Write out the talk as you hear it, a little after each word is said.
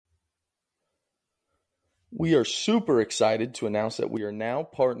We are super excited to announce that we are now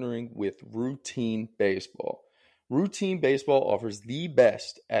partnering with Routine Baseball. Routine Baseball offers the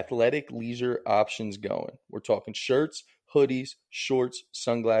best athletic leisure options going. We're talking shirts, hoodies, shorts,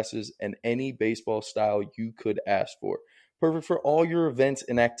 sunglasses, and any baseball style you could ask for. Perfect for all your events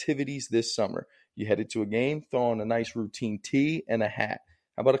and activities this summer. You headed to a game, throw on a nice routine tee and a hat.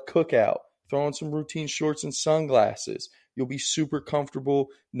 How about a cookout? Throw on some routine shorts and sunglasses. You'll be super comfortable,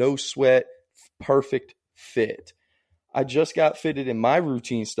 no sweat, perfect fit. I just got fitted in my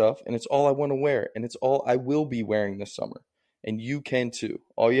routine stuff, and it's all I want to wear, and it's all I will be wearing this summer. And you can too.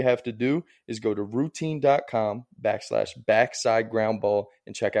 All you have to do is go to routine.com backside ground ball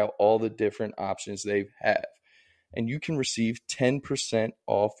and check out all the different options they have. And you can receive 10%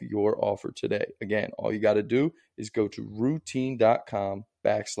 off your offer today. Again, all you got to do is go to routine.com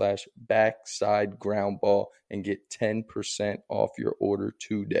backside ground ball and get 10% off your order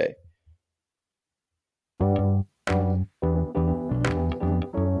today.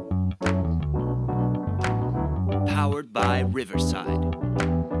 Powered by Riverside.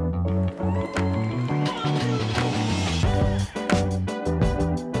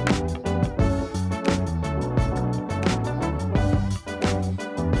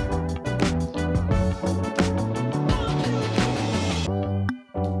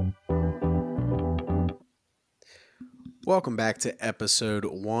 Welcome back to episode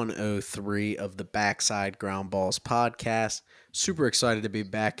 103 of the Backside Ground Balls podcast. Super excited to be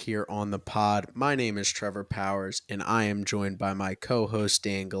back here on the pod. My name is Trevor Powers, and I am joined by my co-host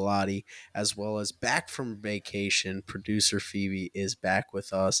Dan Galati, as well as back from vacation, producer Phoebe is back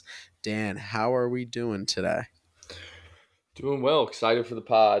with us. Dan, how are we doing today? Doing well. Excited for the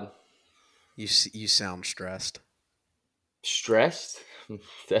pod. You sound stressed. Stressed?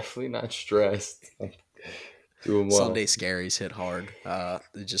 Definitely not stressed. Doing well. Sunday scaries hit hard.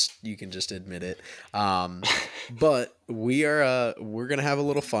 You can just admit it. But we're gonna have a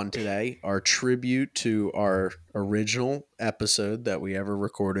little fun today. Our tribute to our original episode that we ever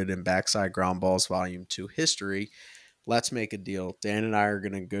recorded in Backside Ground Balls Volume 2 history. Let's make a deal. Dan and I are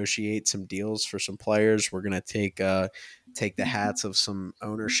going to negotiate some deals for some players. We're going to take the hats of some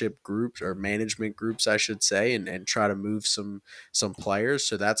ownership groups or management groups, I should say, and try to move some players.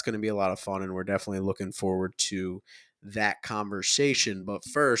 So that's going to be a lot of fun, and we're definitely looking forward to that conversation. But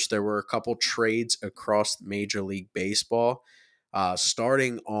first, there were a couple trades across Major League Baseball,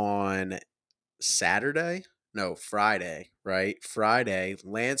 starting on Friday, right? Friday,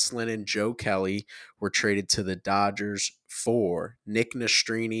 Lance Lynn and Joe Kelly were traded to the Dodgers for Nick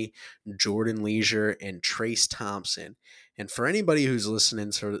Nastrini, Jordan Leisure, and Trace Thompson. And for anybody who's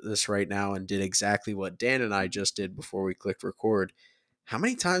listening to this right now and did exactly what Dan and I just did before we clicked record, how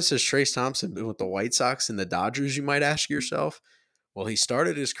many times has Trace Thompson been with the White Sox and the Dodgers, you might ask yourself? Well, he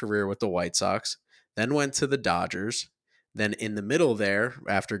started his career with the White Sox, then went to the Dodgers. Then in the middle there,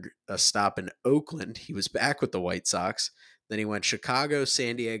 after a stop in Oakland, he was back with the White Sox. Then he went Chicago,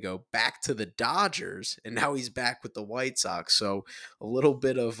 San Diego, back to the Dodgers, and now he's back with the White Sox. So a little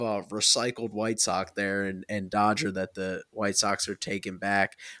bit of recycled White Sox there and Dodger that the White Sox are taking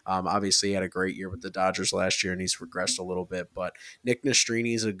back. Obviously, he had a great year with the Dodgers last year, and he's regressed a little bit. But Nick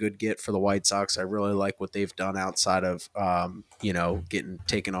Nastrini is a good get for the White Sox. I really like what they've done outside of getting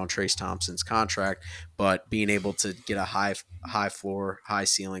taken on Trace Thompson's contract, but being able to get a high floor, high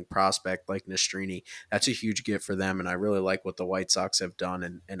ceiling prospect like Nastrini, that's a huge get for them. And I really like what the White Sox have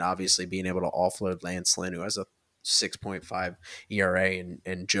done, and obviously being able to offload Lance Lynn, who has a 6.5 ERA,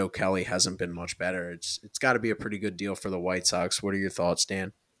 and Joe Kelly hasn't been much better. It's got to be a pretty good deal for the White Sox. What are your thoughts,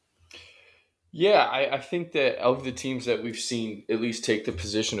 Dan? Yeah, I think that of the teams that we've seen at least take the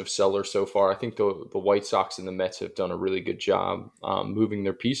position of seller so far, I think the White Sox and the Mets have done a really good job moving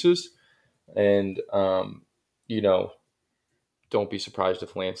their pieces. And, don't be surprised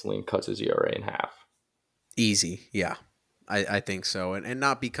if Lance Lynn cuts his ERA in half. Easy, yeah. I think so. And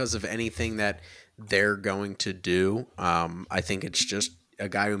not because of anything that they're going to do. I think it's just a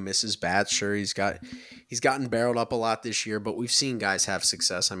guy who misses bats. Sure, he's gotten barreled up a lot this year, but we've seen guys have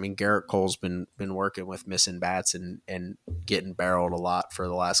success. I mean, Garrett Cole's been working with missing bats and getting barreled a lot for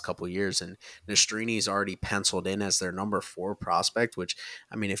the last couple of years. And Nastrini's already penciled in as their number 4 prospect, which,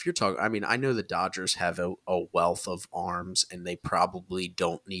 I mean, if you're talking, I mean, I know the Dodgers have a wealth of arms, and they probably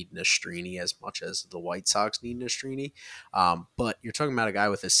don't need Nastrini as much as the White Sox need Nastrini. But you're talking about a guy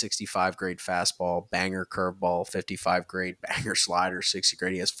with a 65 grade fastball, banger curveball, 55 grade banger slider, 60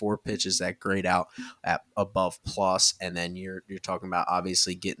 grade. He has 4 pitches that grade out at above plus, and then you're talking about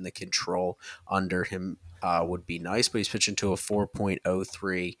obviously getting the control under him would be nice, but he's pitching to a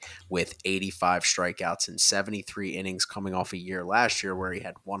 4.03 with 85 strikeouts and 73 innings coming off a year last year where he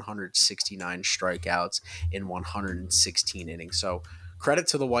had 169 strikeouts in 116 innings. So credit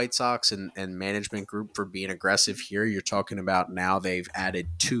to the White Sox and management group for being aggressive here. You're talking about now they've added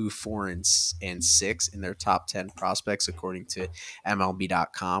 2, 4, and 6 in their top 10 prospects according to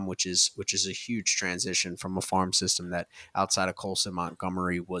MLB.com, which is a huge transition from a farm system that outside of Colson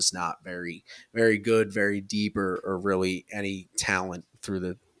Montgomery was not very good, very deep, or really any talent through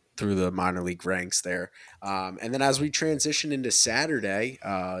the minor league ranks there. And then as we transition into Saturday,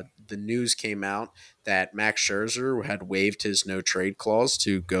 the news came out that Max Scherzer had waived his no trade clause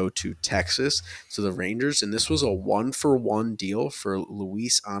to go to Texas to the Rangers, and this was a 1-for-1 deal for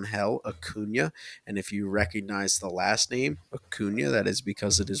Luis Angel Acuna. And if you recognize the last name Acuna, that is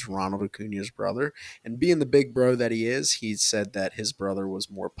because it is Ronald Acuna's brother. And being the big bro that he is, he said that his brother was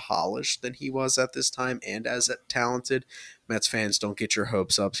more polished than he was at this time and as talented. Mets fans, don't get your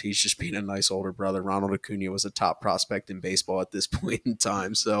hopes up. He's just being a nice older brother. Ronald Acuna was a top prospect in baseball at this point in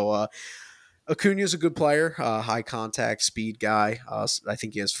time. So Acuna is a good player, high contact, speed guy. I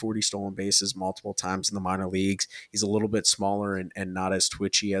think he has 40 stolen bases multiple times in the minor leagues. He's a little bit smaller and not as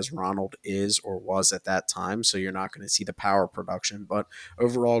twitchy as Ronald is or was at that time, so you're not going to see the power production. But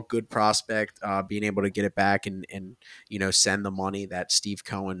overall, good prospect, being able to get it back and send the money that Steve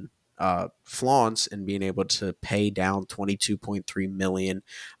Cohen flaunts and being able to pay down $22.3 million.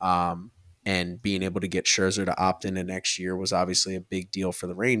 And being able to get Scherzer to opt in next year was obviously a big deal for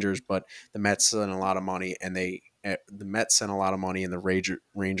the Rangers, but the Mets sent a lot of money, and the Mets sent a lot of money, and the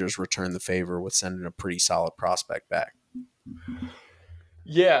Rangers returned the favor with sending a pretty solid prospect back.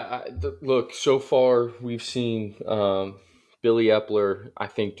 Yeah, look, so far we've seen Billy Epler, I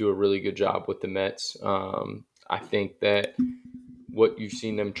think, do a really good job with the Mets. I think that what you've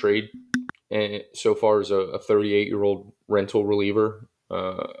seen them trade so far is a 38-year-old rental reliever,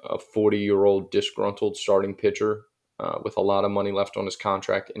 a 40-year-old disgruntled starting pitcher with a lot of money left on his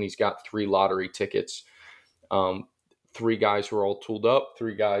contract, and he's got 3 lottery tickets. 3 guys who are all tooled up,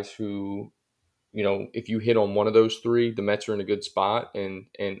 3 guys who, if you hit on one of those 3, the Mets are in a good spot, and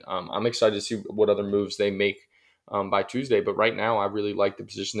I'm excited to see what other moves they make by Tuesday. But right now, I really like the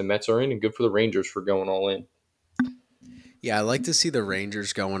position the Mets are in, and good for the Rangers for going all in. Yeah, I like to see the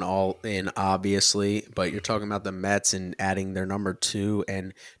Rangers going all in, obviously, but you're talking about the Mets and adding their number 2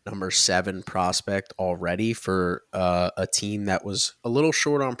 and number 7 prospect already for a team that was a little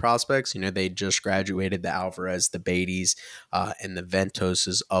short on prospects. They just graduated the Alvarez, the Beatties, and the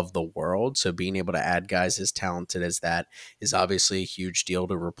Ventoses of the world. So being able to add guys as talented as that is obviously a huge deal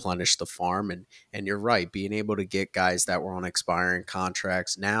to replenish the farm. And you're right, being able to get guys that were on expiring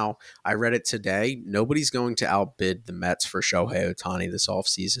contracts. Now, I read it today, nobody's going to outbid the Mets for Shohei Ohtani this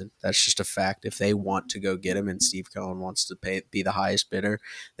offseason. That's just a fact. If they want to go get him and Steve Cohen wants to be the highest bidder,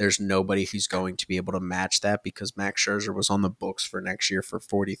 there's nobody who's going to be able to match that because Max Scherzer was on the books for next year for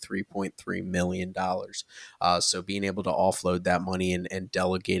 $43.3 million. So being able to offload that money and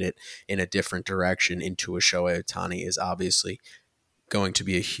delegate it in a different direction into a Shohei Ohtani is obviously going to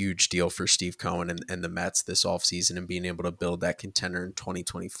be a huge deal for Steve Cohen and the Mets this offseason and being able to build that contender in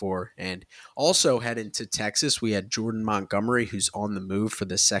 2024. And also head into Texas, we had Jordan Montgomery, who's on the move for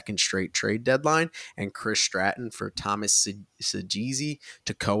the second straight trade deadline, and Chris Stratton for Thomas Saggese,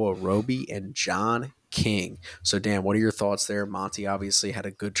 Takoa Roby, and John King. So, Dan, what are your thoughts there? Monty obviously had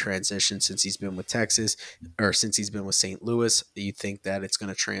a good transition since he's been with Texas, or since he's been with St. Louis. Do you think that it's going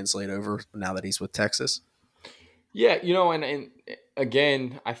to translate over now that he's with Texas? Yeah, and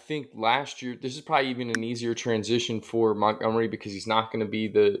again, I think last year, this is probably even an easier transition for Montgomery because he's not going to be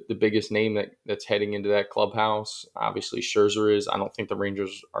the biggest name that's heading into that clubhouse. Obviously, Scherzer is. I don't think the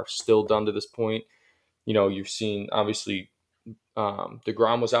Rangers are still done to this point. You've seen, obviously,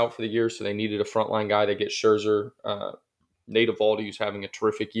 DeGrom was out for the year, so they needed a frontline guy to get Scherzer. Nate Eovaldi, who's having a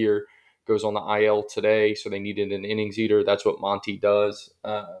terrific year, goes on the IL today, so they needed an innings eater. That's what Monty does.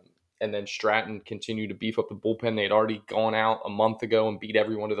 And then Stratton continued to beef up the bullpen. They had already gone out a month ago and beat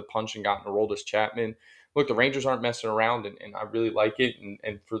everyone to the punch and gotten Aroldis Chapman. Look, the Rangers aren't messing around, and I really like it.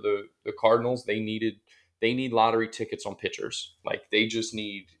 And for the Cardinals, they need lottery tickets on pitchers. Like they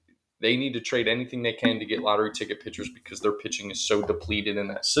need to trade anything they can to get lottery ticket pitchers because their pitching is so depleted in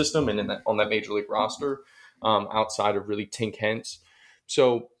that system and on that major league roster, outside of really Tink Hence.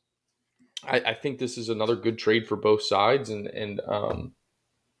 So I think this is another good trade for both sides, and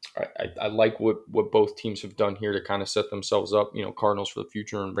I like what both teams have done here to kind of set themselves up. Cardinals for the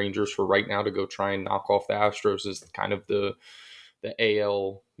future and Rangers for right now to go try and knock off the Astros as kind of the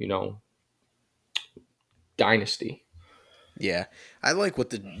AL dynasty. Yeah, I like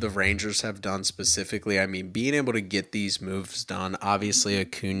what the Rangers have done specifically. I mean, being able to get these moves done. Obviously,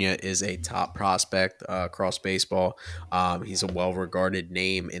 Acuna is a top prospect across baseball. He's a well-regarded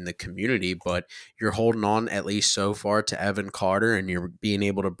name in the community, but you're holding on at least so far to Evan Carter, and you're being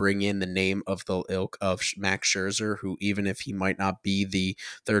able to bring in the name of the ilk of Max Scherzer, who even if he might not be the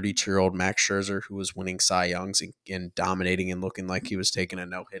 32-year-old Max Scherzer who was winning Cy Youngs and dominating and looking like he was taking a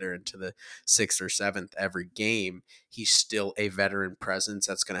no-hitter into the sixth or seventh every game, he's still a veteran presence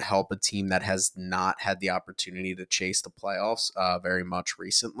that's going to help a team that has not had the opportunity to chase the playoffs very much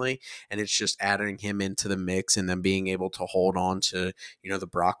recently. And it's just adding him into the mix and then being able to hold on to, the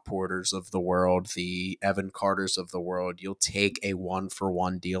Brock Porters of the world, the Evan Carters of the world. You'll take a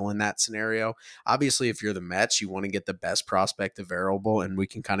 1-for-1 deal in that scenario. Obviously, if you're the Mets, you want to get the best prospect available. And we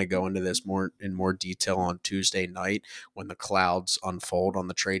can kind of go into this more detail on Tuesday night when the clouds unfold on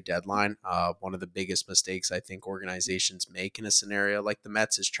the trade deadline. One of the biggest mistakes I think organizations make in a scenario like the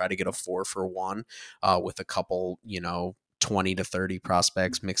Mets is try to get a 4-for-1 with a couple, 20 to 30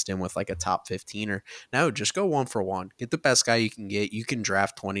 prospects mixed in with like a top 15 or no, just go 1-for-1. Get the best guy you can get. You can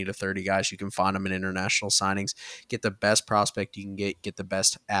draft 20 to 30 guys. You can find them in international signings. Get the best prospect you can get the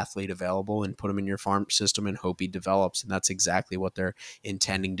best athlete available and put him in your farm system and hope he develops. And that's exactly what they're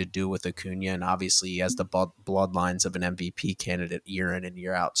intending to do with Acuna. And obviously, he has the bloodlines of an MVP candidate year in and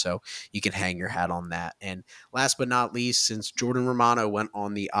year out. So you can hang your hat on that. And last but not least, since Jordan Romano went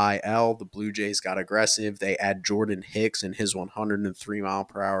on the IL, the Blue Jays got aggressive. They add Jordan Hicks and his 103 mile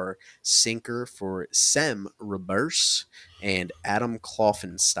per hour sinker for Sem Reverse and Adam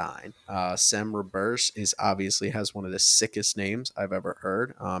Kloffenstein. Sem Reverse is obviously has one of the sickest names I've ever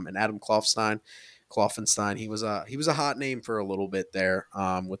heard. And Adam Kloffenstein, he was a hot name for a little bit there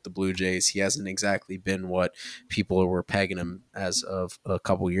with the Blue Jays. He hasn't exactly been what people were pegging him as of a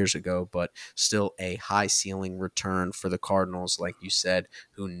couple years ago, but still a high ceiling return for the Cardinals, like you said,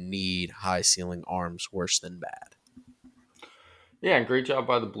 who need high ceiling arms worse than bad. Yeah, and great job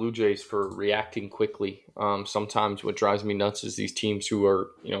by the Blue Jays for reacting quickly. Sometimes what drives me nuts is these teams who are,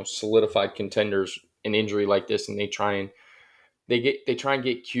 solidified contenders, an injury like this, and they try and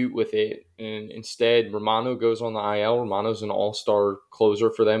get cute with it. And instead, Romano goes on the IL. Romano's an all-star closer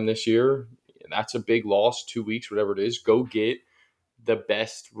for them this year. That's a big loss. 2 weeks, whatever it is. Go get the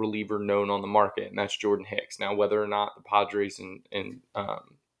best reliever known on the market, and that's Jordan Hicks. Now, whether or not the Padres and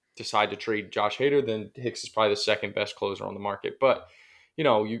decide to trade Josh Hader, then Hicks is probably the second best closer on the market. But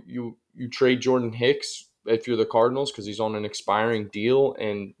you trade Jordan Hicks if you're the Cardinals because he's on an expiring deal,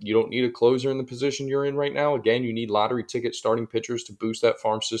 and you don't need a closer in the position you're in right now. Again, you need lottery ticket starting pitchers to boost that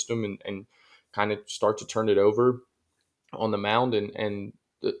farm system and kind of start to turn it over on the mound. And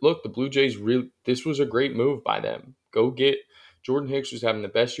look, the Blue Jays really, this was a great move by them. Go get Jordan Hicks, who's having the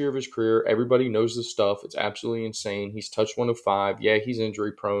best year of his career. Everybody knows the stuff. It's absolutely insane. He's touched 105. Yeah, he's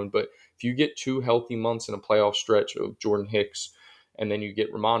injury prone, but if you get 2 healthy months in a playoff stretch of Jordan Hicks, and then you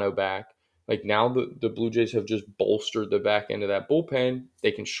get Romano back, like now the Blue Jays have just bolstered the back end of that bullpen.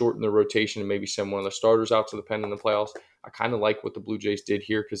 They can shorten the rotation and maybe send one of the starters out to the pen in the playoffs. I kind of like what the Blue Jays did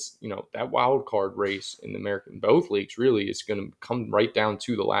here because, that wild card race in the American, both leagues really is going to come right down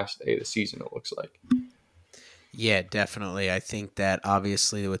to the last day of the season, it looks like. Yeah, definitely. I think that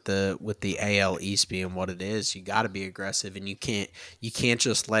obviously with the AL East being what it is, you got to be aggressive, and you can't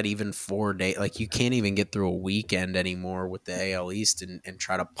just let even 4 days, like you can't even get through a weekend anymore with the AL East and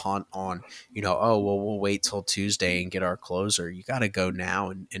try to punt on, oh well, we'll wait till Tuesday and get our closer. You got to go now,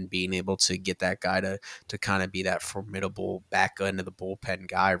 and being able to get that guy to kind of be that formidable back end of the bullpen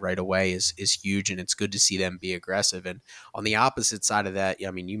guy right away is huge, and it's good to see them be aggressive. And on the opposite side of that,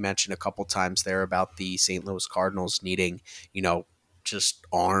 I mean, you mentioned a couple times there about the St. Louis Cardinals needing, just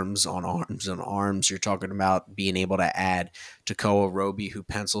arms on arms on arms. You're talking about being able to add Takoa Roby, who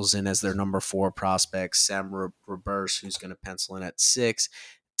pencils in as their number 4 prospect, Sam Reverse, who's going to pencil in at 6,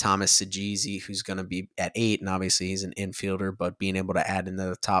 Thomas Sajizi, who's going to be at 8, and obviously he's an infielder, but being able to add into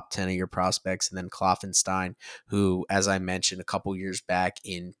the top 10 of your prospects, and then Kloffenstein, who, as I mentioned a couple years back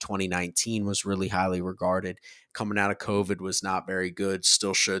in 2019, was really highly regarded. Coming out of COVID was not very good,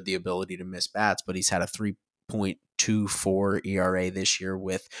 still showed the ability to miss bats, but he's had a 3.24 ERA this year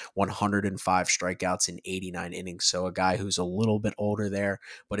with 105 strikeouts in 89 innings. So a guy who's a little bit older there,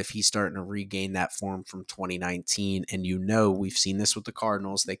 but if he's starting to regain that form from 2019, and we've seen this with the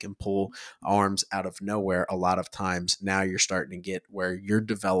Cardinals, they can pull arms out of nowhere a lot of times. Now you're starting to get where your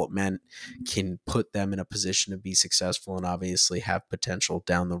development can put them in a position to be successful and obviously have potential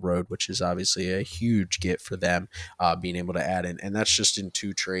down the road, which is obviously a huge get for them, being able to add in. And that's just in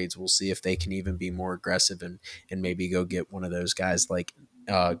 2 trades. We'll see if they can even be more aggressive and maybe go get one of those guys like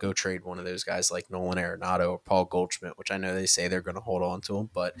go trade one of those guys like Nolan Arenado or Paul Goldschmidt, which I know they say they're going to hold on to him,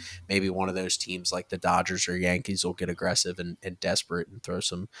 but maybe one of those teams like the Dodgers or Yankees will get aggressive and desperate and throw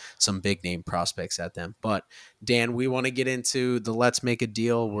some big name prospects at them. But Dan, we want to get into the let's make a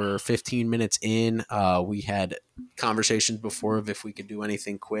deal. We're 15 minutes in. We had conversations before of if we could do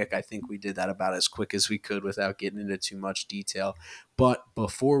anything quick. I think we did that about as quick as we could without getting into too much detail. But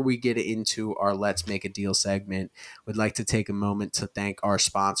before we get into our let's make a deal segment, would like to take a moment to thank our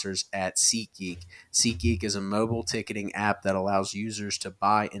sponsors at SeatGeek. SeatGeek is a mobile ticketing app that allows users to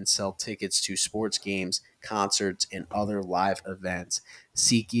buy and sell tickets to sports games, concerts, and other live events.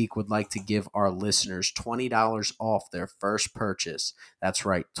 SeatGeek would like to give our listeners $20 off their first purchase. That's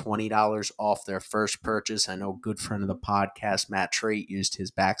right, $20 off their first purchase. I know a good friend of the podcast, Matt Trait, used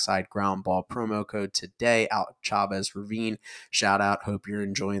his backside ground ball promo code today, Alec Chavez Ravine. Shout out. Hope you're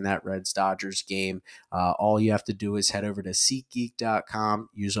enjoying that Reds Dodgers game. All you have to do is head over to SeatGeek.com,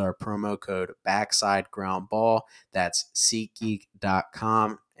 use our promo code backside ground ball. That's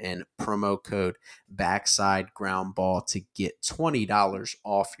SeatGeek.com and promo code backside ground ball to get $20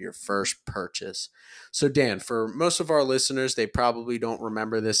 off your first purchase. So Dan, for most of our listeners, they probably don't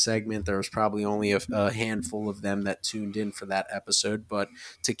remember this segment. There was probably only a handful of them that tuned in for that episode, but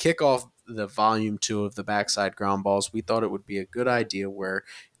to kick off the volume 2 of the backside ground balls, we thought it would be a good idea where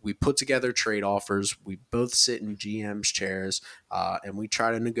we put together trade offers. We both sit in GM's chairs, and we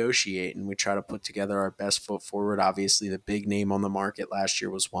try to negotiate and we try to put together our best foot forward. Obviously, the big name on the market last year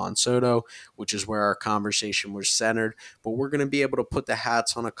was Juan Soto, which is where our conversation was centered. But we're going to be able to put the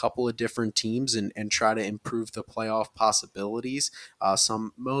hats on a couple of different teams and try to improve the playoff possibilities.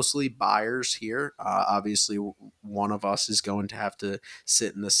 Some mostly buyers here. Obviously, one of us is going to have to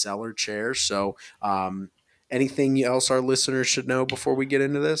sit in the seller chair. So, anything else our listeners should know before we get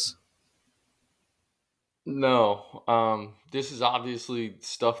into this? No, this is obviously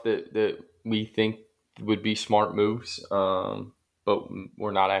stuff that we think would be smart moves, but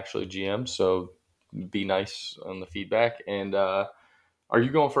we're not actually GM, so be nice on the feedback. And are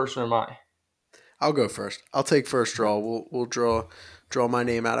you going first or am I? I'll go first. I'll take first draw. We'll draw my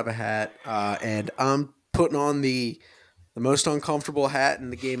name out of a hat, and I'm putting on the most uncomfortable hat in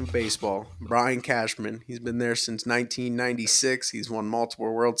the game of baseball, Brian Cashman. He's been there since 1996. He's won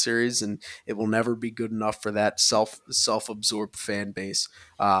multiple World Series, and it will never be good enough for that self-absorbed fan base.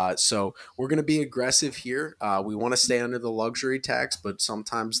 So we're going to be aggressive here. We want to stay under the luxury tax, but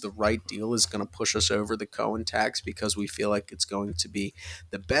sometimes the right deal is going to push us over the Cohen tax because we feel like it's going to be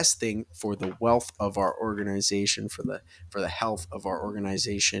the best thing for the wealth of our organization, for the health of our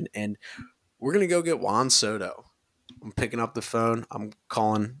organization, and we're going to go get Juan Soto. I'm picking up the phone. I'm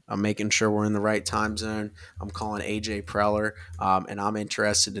calling. I'm making sure we're in the right time zone. I'm calling AJ Preller, and I'm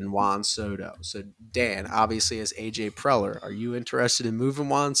interested in Juan Soto. So, Dan, obviously, as AJ Preller, are you interested in moving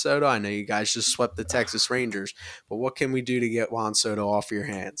Juan Soto? I know you guys just swept the Texas Rangers, but what can we do to get Juan Soto off your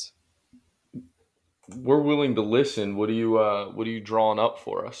hands? We're willing to listen. What are you drawing up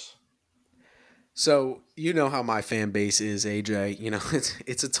for us? So you know how my fan base is, AJ. You know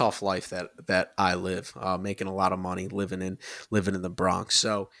it's a tough life that I live, making a lot of money, living in the Bronx.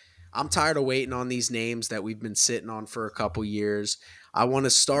 So I'm tired of waiting on these names that we've been sitting on for a couple years. I want to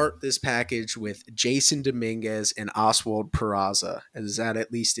start this package with Jason Dominguez and Oswald Peraza. Does that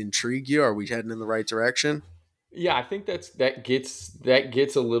at least intrigue you? Are we heading in the right direction? Yeah, I think that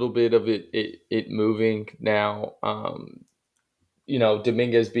gets a little bit of it moving now.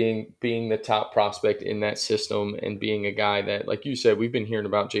 Dominguez being the top prospect in that system and being a guy that, like you said, we've been hearing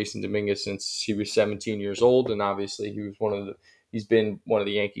about Jason Dominguez since he was 17 years old, and obviously he's been one of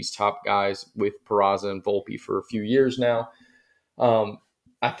the Yankees' top guys with Peraza and Volpe for a few years now.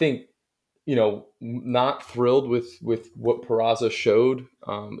 I think not thrilled with what Peraza showed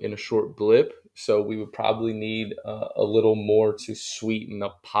in a short blip. So we would probably need a little more to sweeten the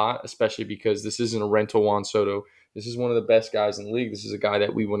pot, especially because this isn't a rental Juan Soto. This is one of the best guys in the league. This is a guy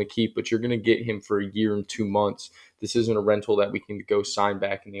that we want to keep, but you're going to get him for a year and 2 months. This isn't a rental that we can go sign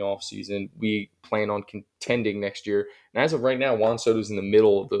back in the offseason. We plan on contending next year. And as of right now, Juan Soto's in the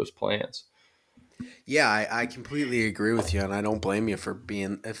middle of those plans. Yeah, I completely agree with you, and I don't blame you for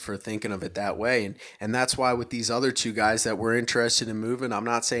thinking of it that way. And that's why with these other two guys that we're interested in moving, I'm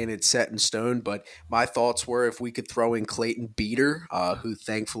not saying it's set in stone, but my thoughts were if we could throw in Clayton Beeter, who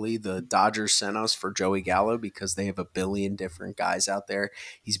thankfully the Dodgers sent us for Joey Gallo because they have a billion different guys out there.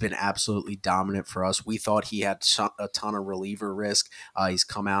 He's been absolutely dominant for us. We thought he had a ton of reliever risk. He's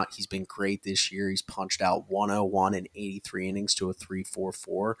come out. He's been great this year. He's punched out 101 in 83 innings to a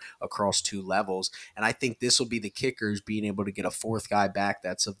 3.44 across two levels. deals. And I think this will be the kickers being able to get a fourth guy back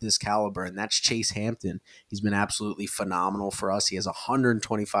that's of this caliber, and that's Chase Hampton. He's been absolutely phenomenal for us. He has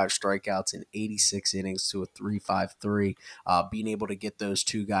 125 strikeouts in 86 innings to a 3.53. Being able to get those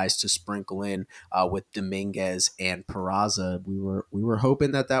two guys to sprinkle in with Dominguez and Peraza, we were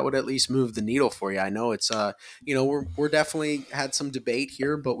hoping that would at least move the needle for you. I know it's we're definitely had some debate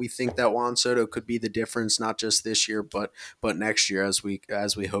here, but we think that Juan Soto could be the difference, not just this year, but next year as we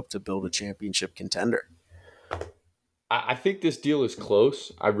hope to build a championship contender. I think this deal is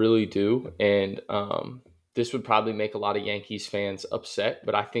close. I really do. And this would probably make a lot of Yankees fans upset,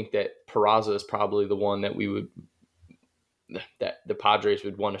 but I think that Peraza is probably the one that that the Padres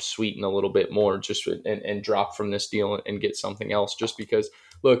would want to sweeten a little bit more just and drop from this deal and get something else, just because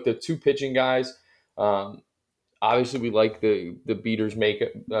look, the two pitching guys, obviously we like the Beaters makeup,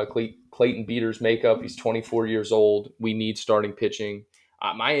 Clayton Beaters makeup. He's 24 years old. We need starting pitching.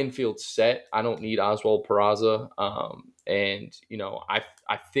 My infield's set. I don't need Oswald Peraza. And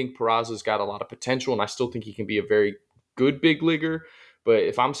I think Peraza's got a lot of potential, and I still think he can be a very good big leaguer. But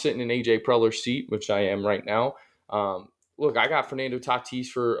if I'm sitting in AJ Preller's seat, which I am right now, look, I got Fernando Tatis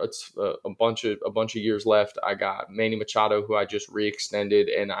for a bunch of years left. I got Manny Machado, who I just re-extended,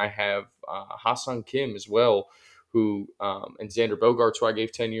 and I have Ha-Seong Kim as well, who and Xander Bogaerts, who I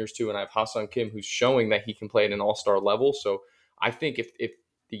gave 10 years to, and I have Ha-Seong Kim, who's showing that he can play at an all-star level. So I think if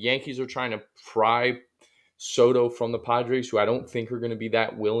the Yankees are trying to pry Soto from the Padres, who I don't think are going to be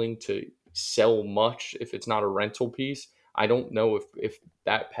that willing to sell much if it's not a rental piece, I don't know if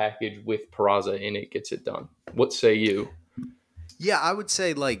that package with Peraza in it gets it done. What say you? Yeah, I would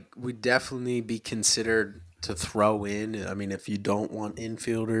say would definitely be considered to throw in. I mean, if you don't want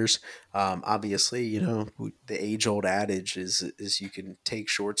infielders, obviously, the age old adage is you can take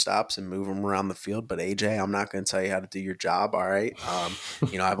shortstops and move them around the field. But AJ, I'm not going to tell you how to do your job. All right,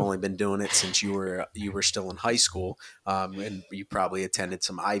 I've only been doing it since you were still in high school, and you probably attended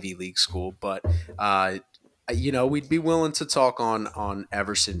some Ivy League school, but. We'd be willing to talk on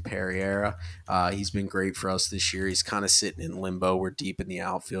Everson Pereira. He's been great for us this year. He's kind of sitting in limbo. We're deep in the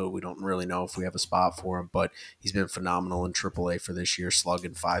outfield. We don't really know if we have a spot for him, but he's been phenomenal in AAA for this year,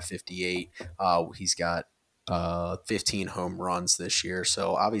 slugging 558. He's got 15 home runs this year.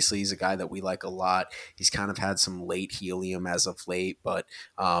 So obviously he's a guy that we like a lot. He's kind of had some late helium as of late, but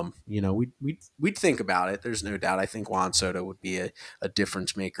we'd think about it. There's no doubt. I think Juan Soto would be a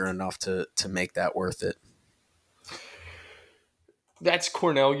difference maker enough to make that worth it. That's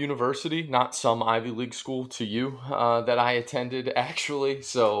Cornell University, not some Ivy League school to you that I attended, actually.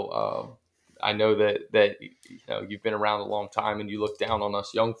 So I know that you've been around a long time and you look down on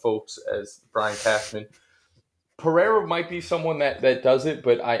us young folks as Brian Cashman. Pereira might be someone that does it,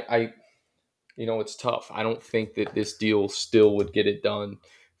 but I it's tough. I don't think that this deal still would get it done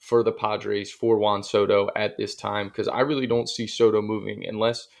for the Padres for Juan Soto at this time, because I really don't see Soto moving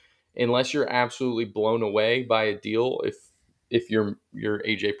unless you're absolutely blown away by a deal. If you're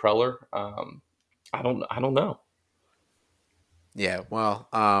AJ Preller, I don't know. Yeah, well,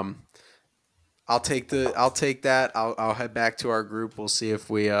 I'll take that. I'll head back to our group. We'll see if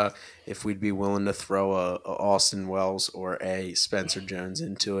we'd be willing to throw a Austin Wells or a Spencer Jones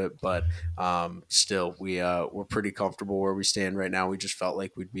into it. But still, we're pretty comfortable where we stand right now. We just felt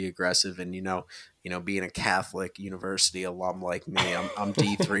like we'd be aggressive, and being a Catholic university alum like me, I'm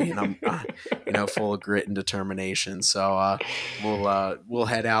D3 and I'm full of grit and determination. So we'll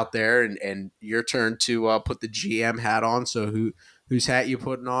head out there, and your turn to put the GM hat on. So whose hat you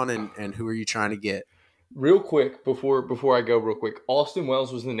putting on, and who are you trying to get? Real quick, before I go, real quick, Austin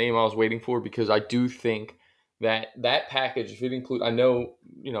Wells was the name I was waiting for, because I do think that package, if it include, I know,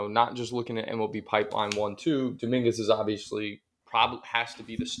 not just looking at MLB Pipeline 1-2, Dominguez is obviously probably has to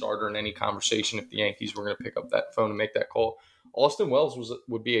be the starter in any conversation if the Yankees were going to pick up that phone and make that call. Austin Wells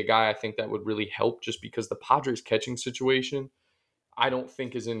would be a guy I think that would really help, just because the Padres catching situation I don't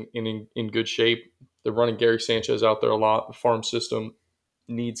think is in good shape. They're running Gary Sanchez out there a lot. The farm system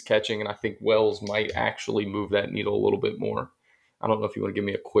needs catching, and I think Wells might actually move that needle a little bit more. I don't know if you want to give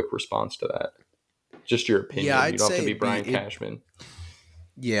me a quick response to that. Just your opinion. Yeah, you don't have to be Brian Cashman.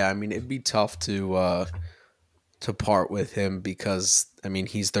 Yeah, I mean, it'd be tough to part with him, because I mean,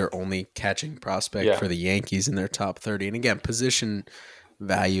 he's their only catching prospect for the Yankees in their top 30. And again, position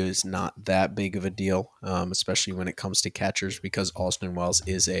value is not that big of a deal, especially when it comes to catchers, because Austin Wells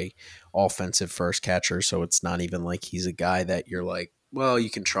is a offensive first catcher. So it's not even like he's a guy that you're like, well, you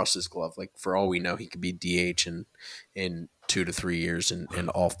can trust his glove. Like, for all we know, he could be DH in 2 to 3 years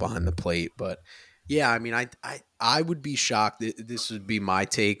and off behind the plate. But yeah, I mean, I would be shocked. This would be my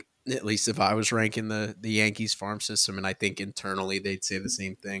take, at least if I was ranking the Yankees farm system, and I think internally they'd say the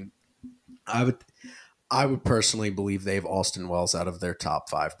same thing. I would I would personally believe they have Austin Wells out of their top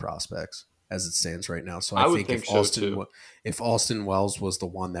 5 prospects as it stands right now. So I I would think think so too. if Austin Wells was the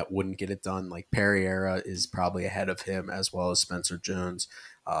one that wouldn't get it done, like Pereira is probably ahead of him as well as Spencer Jones,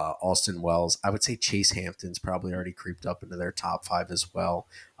 Austin Wells. I would say Chase Hampton's probably already creeped up into their top 5 as well.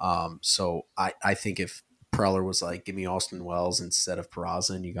 So I think if Preller was like, give me Austin Wells instead of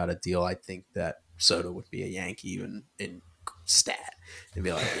Peraza and you got a deal, I think that Soto would be a Yankee in stat and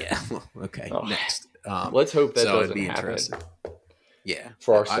be like, yeah, well, okay, Oh, next. let's hope that So it'd doesn't be happen interesting. Yeah,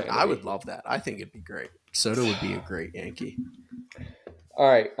 for no, our I would sanity. love that. I think it'd be great. Soto would be a great Yankee. All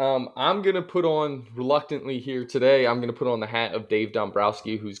right, I'm gonna put on reluctantly here today. I'm gonna put on the hat of Dave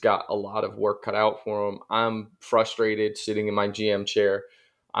Dombrowski, who's got a lot of work cut out for him. I'm frustrated sitting in my GM chair.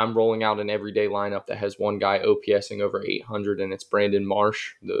 I'm rolling out an everyday lineup that has one guy OPSing over 800, and it's Brandon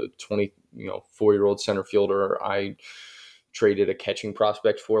Marsh, the 4-year-old center fielder I traded a catching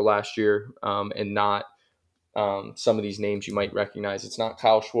prospect for last year, and not some of these names you might recognize. It's not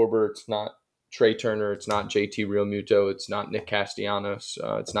Kyle Schwarber. It's not Trey Turner. It's not JT Realmuto. It's not Nick Castellanos.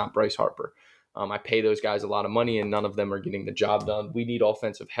 It's not Bryce Harper. I pay those guys a lot of money, and none of them are getting the job done. We need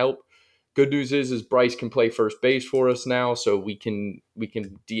offensive help. Good news is Bryce can play first base for us now, so we can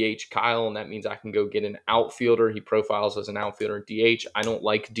DH Kyle, and that means I can go get an outfielder. He profiles as an outfielder at DH. I don't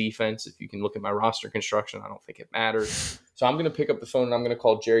like defense. If you can look at my roster construction, I don't think it matters. So I'm going to pick up the phone and I'm going to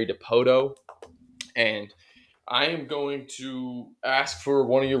call Jerry Dipoto, and I am going to ask for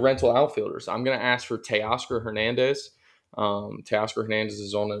one of your rental outfielders. I'm going to ask for Teoscar Hernandez. Teoscar Hernandez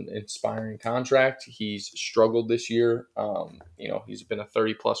is on an inspiring contract. He's struggled this year. He's been a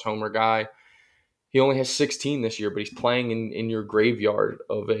 30-plus homer guy. He only has 16 this year, but he's playing in your graveyard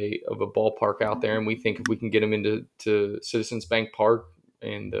of a ballpark out there. And we think if we can get him into Citizens Bank Park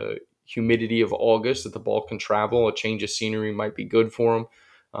in the humidity of August, that the ball can travel, a change of scenery might be good for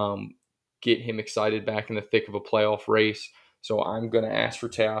him. Get him excited back in the thick of a playoff race. So I'm going to ask for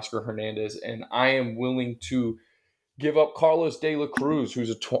Teoscar Hernandez, and I am willing to give up Carlos De La Cruz, who's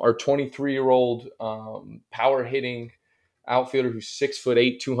our 23-year-old power hitting outfielder who's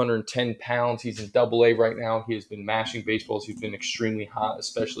 6'8", 210 pounds. He's in Double-A right now. He has been mashing baseballs. He's been extremely hot,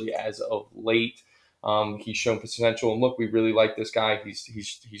 especially as of late. He's shown potential, and look, we really like this guy.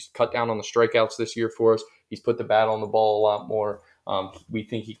 He's cut down on the strikeouts this year for us. He's put the bat on the ball a lot more. We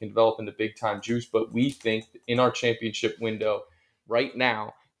think he can develop into big-time juice, but we think in our championship window right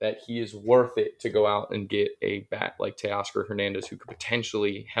now that he is worth it to go out and get a bat like Teoscar Hernandez, who could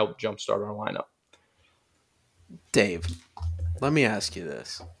potentially help jumpstart our lineup. Dave, let me ask you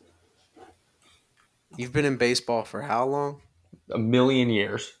this. You've been in baseball for how long? A million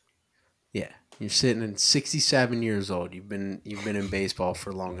years. Yeah, you're sitting in 67 years old. You've been in baseball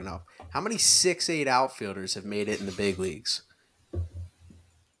for long enough. How many 6'8" outfielders have made it in the big leagues?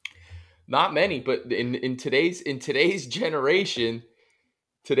 Not many, but in today's generation,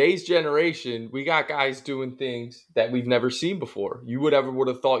 we got guys doing things that we've never seen before. You would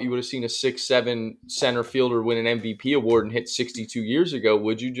have thought you would have seen a 6'7" center fielder win an MVP award and hit 62 years ago,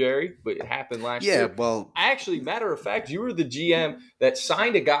 would you, Jerry? But it happened last Yeah, year. well, Actually, matter of fact, you were the GM that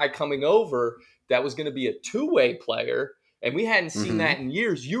signed a guy coming over that was going to be a two-way player, and we hadn't seen that in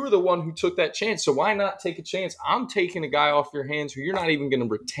years. You were the one who took that chance, so why not take a chance? I'm taking a guy off your hands who you're not even going to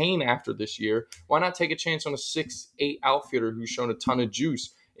retain after this year. Why not take a chance on a 6'8" outfielder who's shown a ton of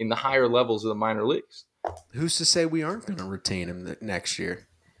juice in the higher levels of the minor leagues? who's to say we aren't going to retain him next year?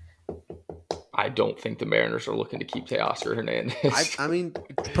 I don't think the Mariners are looking to keep Teoscar Hernandez. I mean,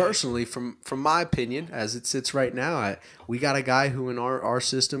 personally, from my opinion, as it sits right now, we got a guy who in our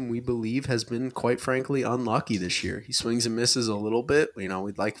system we believe has been quite frankly unlucky this year. He swings and misses a little bit.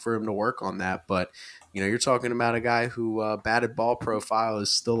 We'd like for him to work on that, but you're talking about a guy who batted ball profile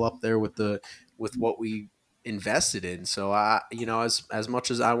is still up there with what we invested in. So as much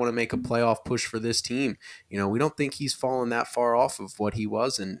as I want to make a playoff push for this team, we don't think he's fallen that far off of what he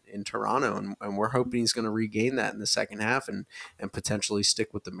was in Toronto, and we're hoping he's going to regain that in the second half and potentially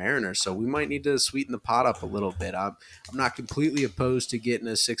stick with the Mariners. So we might need to sweeten the pot up a little bit. I'm not completely opposed to getting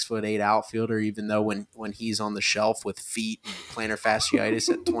a 6'8" outfielder, even though when he's on the shelf with feet and plantar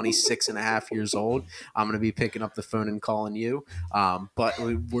fasciitis at 26 and a half years old, I'm going to be picking up the phone and calling you. But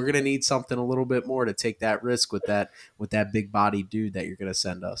we're going to need something a little bit more to take that risk with that big body dude that you're going to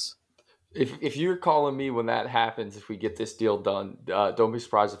send us. If you're calling me when that happens, if we get this deal done, don't be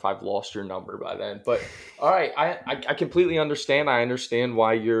surprised if I've lost your number by then. But all right, I completely understand. I understand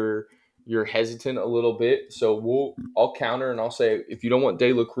why you're hesitant a little bit. So I'll counter and I'll say if you don't want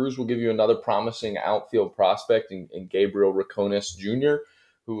De La Cruz, we'll give you another promising outfield prospect in Gabriel Raconis Jr.,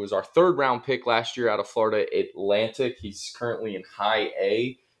 who was our third round pick last year out of Florida Atlantic. He's currently in High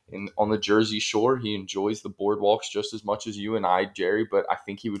A on the Jersey Shore. He enjoys the boardwalks just as much as you and I, Jerry. But I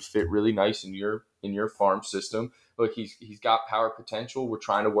think he would fit really nice in your farm system. Look, he's got power potential. We're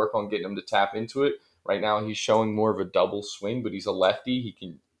trying to work on getting him to tap into it. Right now, he's showing more of a double swing, but he's a lefty.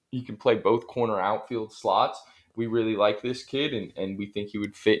 He can play both corner outfield slots. We really like this kid, and we think he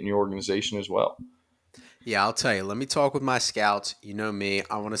would fit in your organization as well. Yeah, I'll tell you. Let me talk with my scouts. You know me.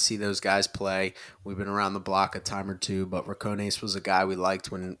 I want to see those guys play. We've been around the block a time or two, but Racones was a guy we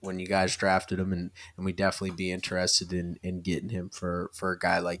liked when you guys drafted him, and we definitely be interested in getting him for a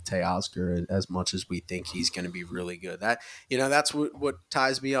guy like Teoscar as much as we think he's going to be really good. That's what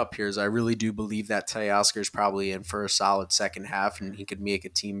ties me up here is I really do believe that Teoscar is probably in for a solid second half, and he could make a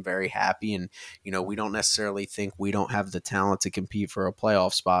team very happy. And we don't necessarily think we don't have the talent to compete for a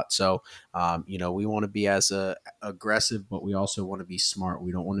playoff spot. So we want to be as aggressive, but we also want to be smart.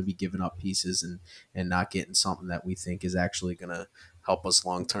 We don't want to be giving up pieces and not getting something that we think is actually going to help us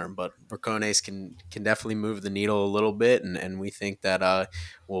long term. But Bracones can definitely move the needle a little bit, and we think that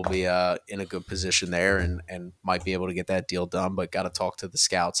we'll be in a good position there and might be able to get that deal done. But got to talk to the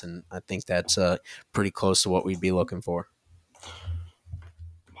scouts, and I think that's pretty close to what we'd be looking for.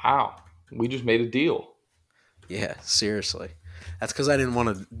 Wow, we just made a deal. Yeah, seriously. That's because I didn't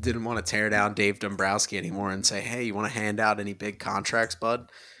want to tear down Dave Dombrowski anymore and say, "Hey, you want to hand out any big contracts,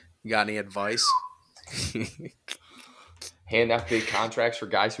 bud? You got any advice?" Hand out big contracts for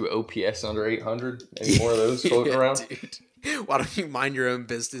guys who OPS under 800. Any more of those floating around? Dude. Why don't you mind your own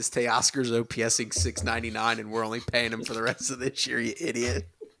business? Teoscar's OPSing 699, and we're only paying him for the rest of this year. You idiot.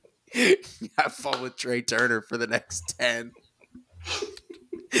 Have fun with Trey Turner for the next 10.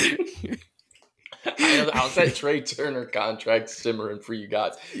 How's that Trey Turner contract simmering for you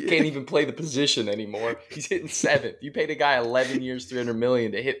guys? Can't even play the position anymore. He's hitting seventh. You paid a guy 11 years, $300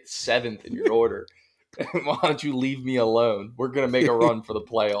 million to hit seventh in your order. Why don't you leave me alone? We're gonna make a run for the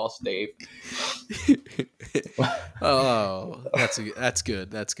playoffs, Dave. Oh, that's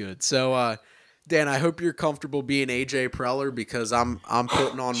good. That's good. So, Dan, I hope you're comfortable being AJ Preller because I'm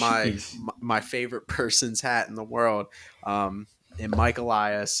putting on my favorite person's hat in the world, and Mike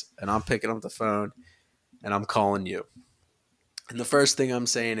Elias, and I'm picking up the phone and I'm calling you. And the first thing I'm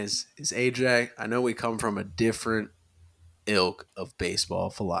saying is AJ, I know we come from a different ilk of baseball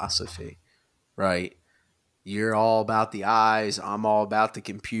philosophy, right? You're all about the eyes. I'm all about the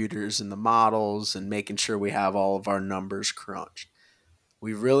computers and the models and making sure we have all of our numbers crunched.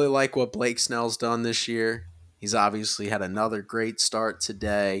 We really like what Blake Snell's done this year. He's obviously had another great start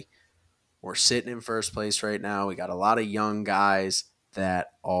today. We're sitting in first place right now. We got a lot of young guys that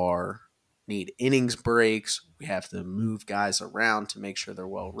need innings breaks. We have to move guys around to make sure they're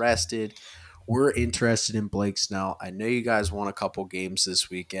well rested. We're interested in Blake Snell. I know you guys won a couple games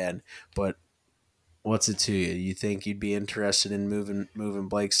this weekend, but what's it to you? You think you'd be interested in moving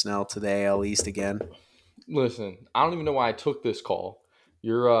Blake Snell to the AL East again? Listen, I don't even know why I took this call.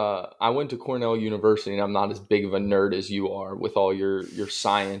 I went to Cornell University, and I'm not as big of a nerd as you are with all your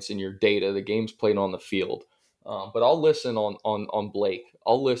science and your data. The game's played on the field, but I'll listen on Blake.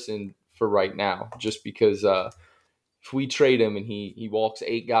 I'll listen for right now, just because if we trade him and he walks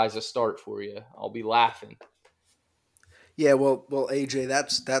 8 guys a start for you, I'll be laughing. Yeah, well, AJ,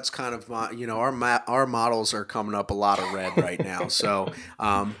 that's kind of my, our models are coming up a lot of red right now. So,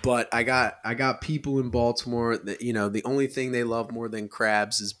 but I got people in Baltimore that the only thing they love more than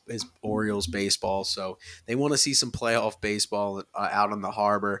crabs is Orioles baseball. So they want to see some playoff baseball out on the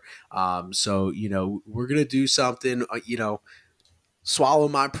harbor. So we're gonna do something. Swallow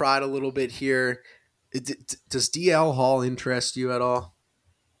my pride a little bit here. Does DL Hall interest you at all?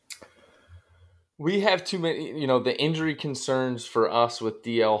 We have too many, the injury concerns for us with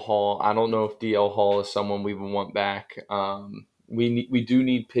DL Hall. I don't know if DL Hall is someone we would want back. We do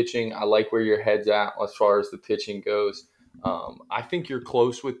need pitching. I like where your head's at as far as the pitching goes. I think you're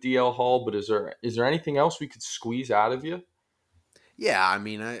close with DL Hall, but is there anything else we could squeeze out of you? Yeah, I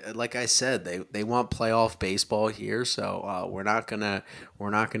mean, like I said, they want playoff baseball here, so we're not gonna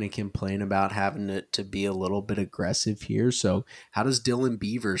complain about having to be a little bit aggressive here. So, how does Dylan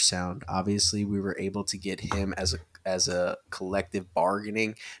Beavers sound? Obviously, we were able to get him as a collective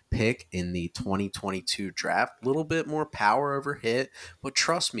bargaining pick in the 2022 draft. A little bit more power over hit, but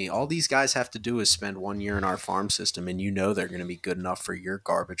trust me, all these guys have to do is spend 1 year in our farm system, and they're going to be good enough for your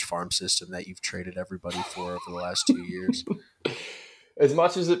garbage farm system that you've traded everybody for over the last 2 years. As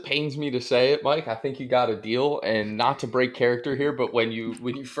much as it pains me to say it, Mike, I think you got a deal. And not to break character here, but when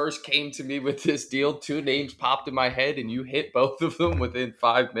you first came to me with this deal, 2 names popped in my head, and you hit both of them within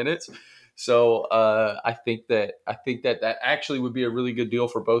 5 minutes. So I think that actually would be a really good deal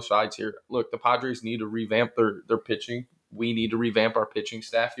for both sides here. Look, the Padres need to revamp their pitching we need to revamp our pitching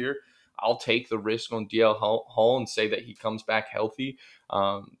staff here. I'll take the risk on DL Hall and say that he comes back healthy.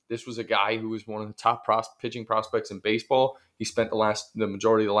 This was a guy who was one of the top pitching prospects in baseball. He spent the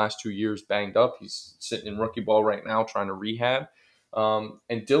majority of the last 2 years banged up. He's sitting in rookie ball right now trying to rehab. And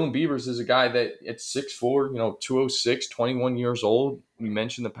Dylan Beavers is a guy that at 6'4", 206, 21 years old. We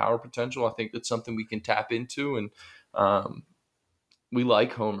mentioned the power potential. I think that's something we can tap into. And we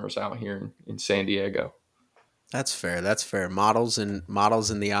like homers out here in San Diego. That's fair. That's fair. Models and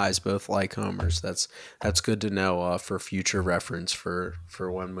the eyes both like homers. That's good to know for future reference for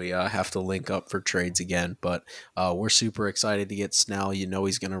when we have to link up for trades again. But we're super excited to get Snell.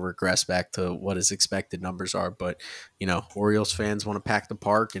 He's going to regress back to what his expected numbers are. But Orioles fans want to pack the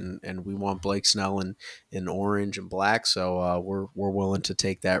park, and we want Blake Snell in orange and black. So we're willing to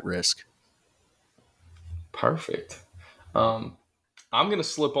take that risk. Perfect. I'm going to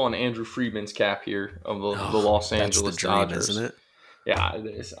slip on Andrew Friedman's cap here of the Los Angeles dream, Dodgers. Isn't it? Yeah, it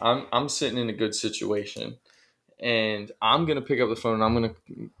is. I'm sitting in a good situation, and I'm going to pick up the phone and I'm going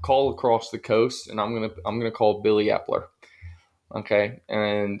to call across the coast, and I'm going to call Billy Epler. Okay,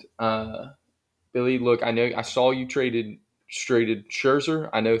 and Billy, look, I know I saw you traded Scherzer.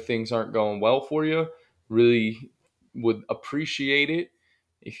 I know things aren't going well for you. Really would appreciate it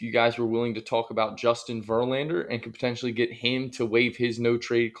if you guys were willing to talk about Justin Verlander and could potentially get him to waive his no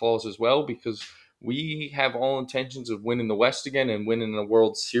trade clause as well, because we have all intentions of winning the West again and winning the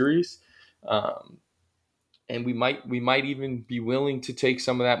World Series. And we might even be willing to take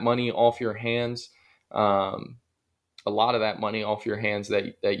some of that money off your hands, a lot of that money off your hands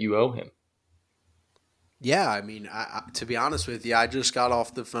that you owe him. Yeah, I mean, to be honest with you, I just got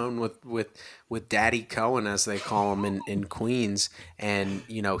off the phone with Daddy Cohen, as they call him in Queens, and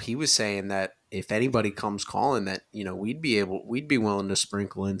he was saying that if anybody comes calling, that we'd be willing to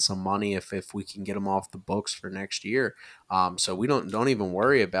sprinkle in some money if we can get them off the books for next year. So we don't even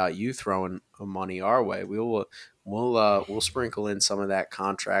worry about you throwing money our way. We'll sprinkle in some of that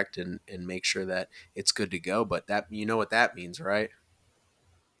contract and make sure that it's good to go. But that what that means, right?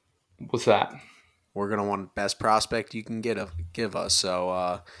 What's that? We're going to want the best prospect you can give us.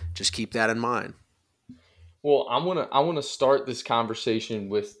 So just keep that in mind. Well, I want to start this conversation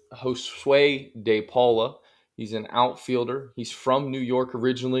with Josue De Paula. He's an outfielder. He's from New York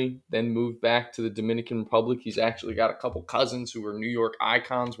originally, then moved back to the Dominican Republic. He's actually got a couple cousins who are New York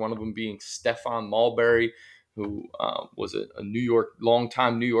icons, one of them being Stefan Marbury, who was a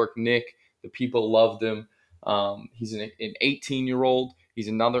longtime New York Knick. The people loved him. He's an 18-year-old. He's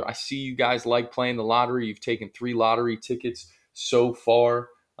another. I see you guys like playing the lottery. You've taken 3 lottery tickets so far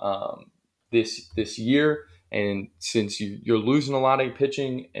this year. And since you're losing a lot of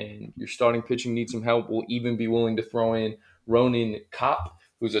pitching and your starting pitching needs some help, we'll even be willing to throw in Ronan Kopp,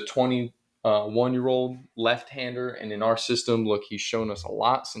 who's a 21-year-old left-hander. And in our system, look, he's shown us a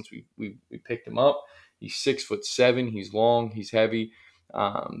lot since we picked him up. He's 6'7". He's long. He's heavy.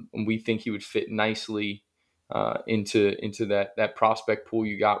 And we think he would fit nicely into that prospect pool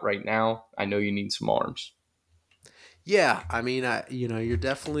you got right now. I know you need some arms. Yeah, I mean, you're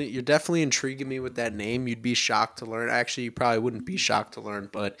definitely intriguing me with that name. You'd be shocked to learn. Actually, you probably wouldn't be shocked to learn,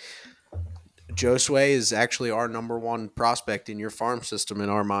 but Josue is actually our number 1 prospect in your farm system in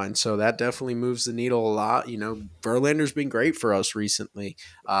our mind. So that definitely moves the needle a lot. Verlander's been great for us recently.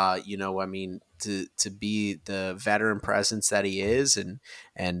 I mean, to be the veteran presence that he is and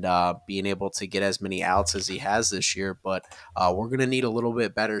being able to get as many outs as he has this year. But we're going to need a little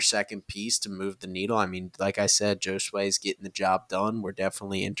bit better second piece to move the needle. I mean, like I said, Josue is getting the job done. We're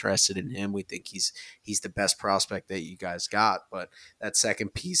definitely interested in him. We think he's the best prospect that you guys got. But that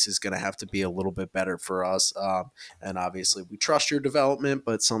second piece is going to have to be a little bit better for us. And obviously, we trust your development,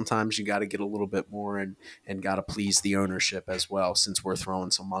 but sometimes you got to get a little bit more and got to please the ownership as well, since we're throwing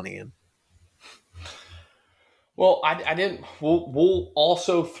some money in. Well, I didn't. We'll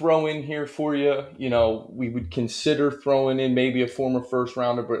also throw in here for you. We would consider throwing in maybe a former first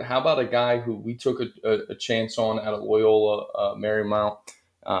rounder, but how about a guy who we took a chance on out of Loyola Marymount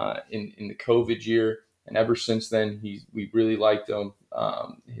in the COVID year, and ever since then we really liked him.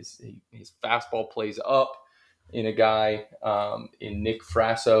 His fastball plays up in a guy in Nick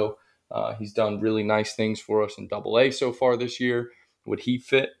Frasso. He's done really nice things for us in Double-A so far this year. Would he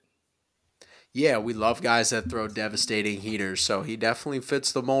fit? Yeah, we love guys that throw devastating heaters, so he definitely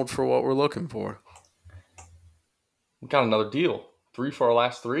fits the mold for what we're looking for. We got another deal. 3 for our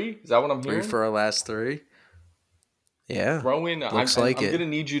last 3? Is that what I'm hearing? 3 for our last 3. Yeah. Throw in. Looks I'm like going it. to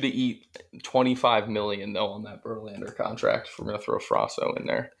need you to eat $25 million though on that Verlander contract. If we're going to throw Frasso in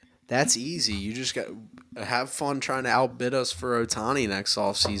there. That's easy. You just got have fun trying to outbid us for Ohtani next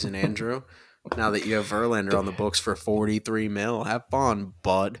offseason, Andrew. Now that you have Verlander on the books for 43 mil, have fun,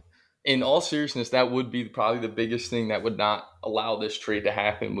 bud. In all seriousness, that would be probably the biggest thing that would not allow this trade to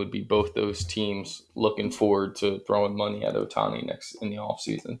happen. Would be both those teams looking forward to throwing money at Ohtani next in the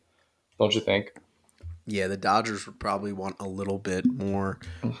offseason. Don't you think? Yeah, the Dodgers would probably want a little bit more.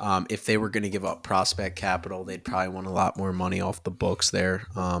 If they were going to give up prospect capital, they'd probably want a lot more money off the books there.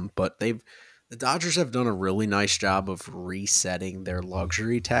 But the Dodgers have done a really nice job of resetting their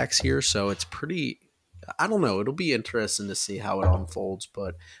luxury tax here, so it's pretty. I don't know. It'll be interesting to see how it unfolds.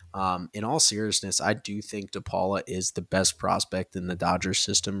 But in all seriousness, I do think DePaula is the best prospect in the Dodgers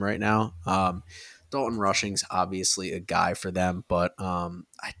system right now. Dalton Rushing's obviously a guy for them, but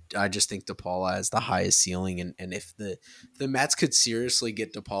I just think DePaula has the highest ceiling. And if the Mets could seriously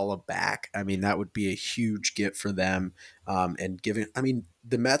get DePaula back, I mean, that would be a huge get for them.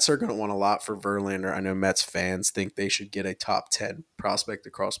 The Mets are going to want a lot for Verlander. I know Mets fans think they should get a top 10 prospect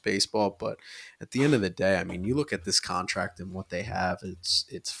across baseball, but at the end of the day, I mean, you look at this contract and what they have,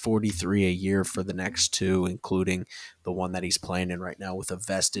 it's 43 a year for the next two, including the one that he's playing in right now with a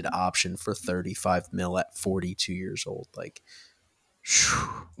vested option for 35 mil at 42 years old. Like,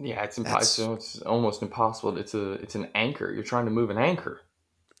 whew, Yeah, it's that's impossible. It's almost impossible. It's an anchor. You're trying to move an anchor.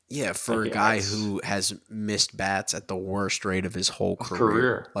 yeah, for Like a yeah, guy it's who has missed bats at the worst rate of his whole his career.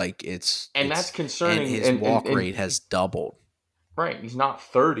 career, Like and that's and concerning. his walk And rate has doubled. right, he's not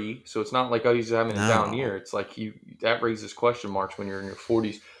 30, so it's not like oh he's having a down No. year. It's like you that raises question marks when you're in your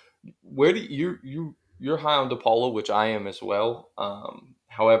 40s. Where do you're high on DePaula, which I am as well.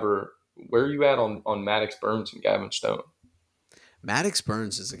 However, where are you at on Maddox Burns and Gavin Stone? Maddox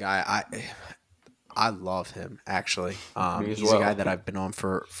Burns is a guy I love him actually. Me as He's a guy well. that I've been on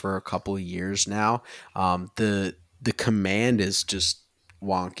for a couple of years now. The command is just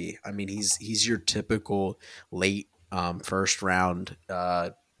wonky. I mean, he's your typical late first round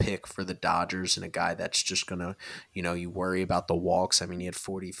pick for the Dodgers and a guy that's just gonna, you worry about the walks. I mean, he had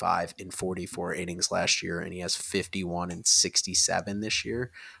 45 in 44 innings last year, and he has 51 and 67 this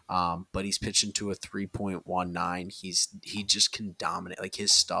year. But he's pitching to a 3.19. He just can dominate. Like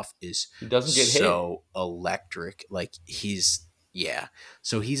his stuff is He doesn't get hit. so electric. Like yeah.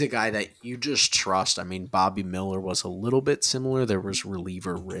 So he's a guy that you just trust. I mean, Bobby Miller was a little bit similar. There was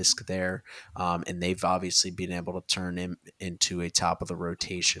reliever risk there. And they've obviously been able to turn him into a top of the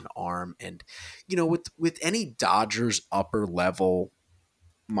rotation arm. And, with any Dodgers upper level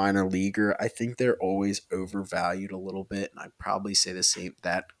minor leaguer, I think they're always overvalued a little bit. And I'd probably say the same.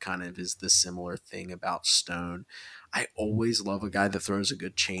 That kind of is the similar thing about Stone. I always love a guy that throws a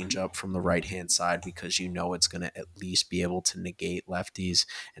good changeup from the right hand side because it's going to at least be able to negate lefties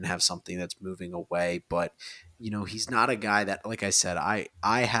and have something that's moving away. But he's not a guy that, like I said, I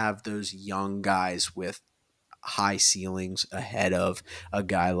have those young guys with high ceilings ahead of a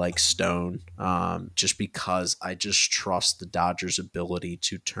guy like Stone, just because I just trust the Dodgers' ability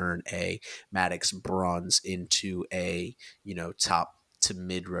to turn a Maddox Bruns into a top to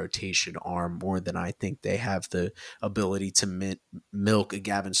mid rotation arm more than I think they have the ability to milk a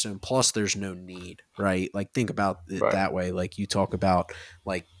Gavin Stone. Plus, there's no need, right? Like think about it Right. that way. Like you talk about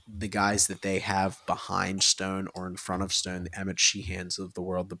like the guys that they have behind Stone or in front of Stone, the Emmett Sheehans of the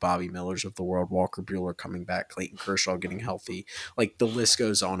world, the Bobby Millers of the world, Walker Buehler coming back, Clayton Kershaw getting healthy. Like the list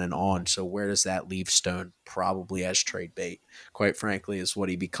goes on and on. So where does that leave Stone? Probably as trade bait, quite frankly, is what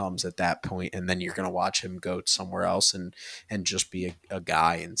he becomes at that point. And then you're going to watch him go somewhere else and just be a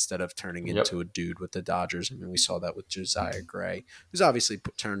guy instead of turning Yep. into a dude with the Dodgers. I mean, we saw that with Josiah Gray, who's obviously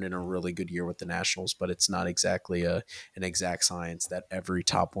turned in a really good year with the Nationals, but it's not exactly an exact science that every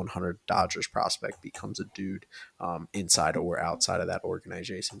top 100 Dodgers prospect becomes a dude inside or outside of that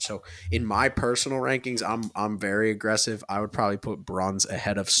organization. So in my personal rankings, I'm very aggressive. I would probably put Bruns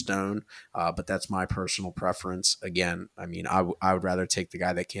ahead of Stone, but that's my personal preference. Again, I mean, I would rather take the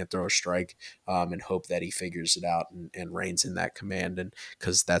guy that can't throw a strike and hope that he figures it out and reigns in that command, and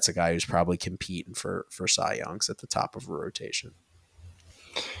because that's a guy who's probably competing for Cy Youngs at the top of a rotation.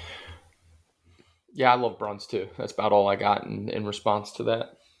 Yeah, I love Bruns too. That's about all I got in response to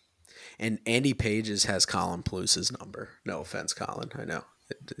that. And Andy Pages has Colin Plouse's number. No offense, Colin. I know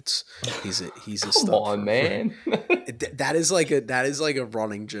it's he's a Come stud on, for man. that is like a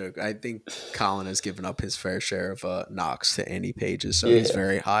running joke. I think Colin has given up his fair share of knocks to Andy Pages, so Yeah. he's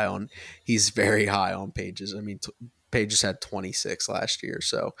very high on Pages. I mean, Pages had 26 last year,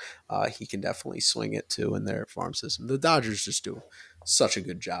 so he can definitely swing it too in their farm system. The Dodgers just do such a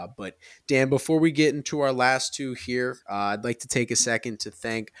good job. But Dan, before we get into our last two here, I'd like to take a second to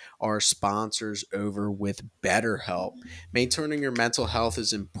thank our sponsors over with BetterHelp. Maintaining your mental health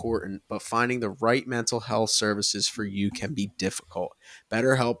is important, but finding the right mental health services for you can be difficult.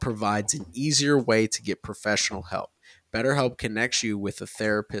 BetterHelp provides an easier way to get professional help. BetterHelp connects you with a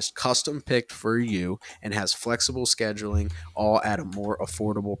therapist custom picked for you and has flexible scheduling, all at a more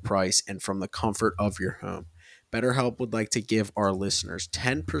affordable price and from the comfort of your home. BetterHelp would like to give our listeners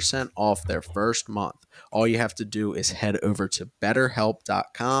 10% off their first month. All you have to do is head over to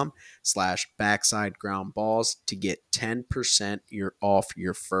betterhelp.com/backsidegroundballs to get 10% off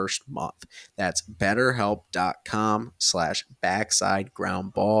your first month. That's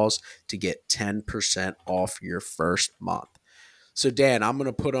betterhelp.com/backsidegroundballs to get 10% off your first month. So Dan, I'm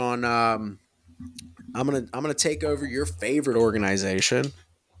gonna put on I'm gonna take over your favorite organization,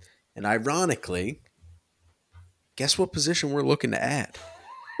 and ironically, guess what position we're looking to add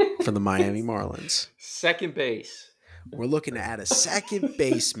for the Miami Marlins? Second base. We're looking to add a second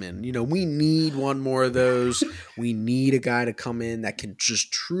baseman. You know, we need one more of those. We need a guy to come in that can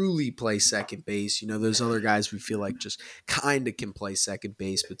just truly play second base. You know, those other guys we feel like just kind of can play second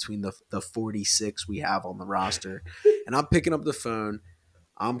base between the 46 we have on the roster. And I'm picking up the phone.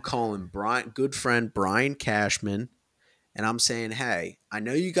 I'm calling good friend Brian Cashman. And I'm saying, hey, I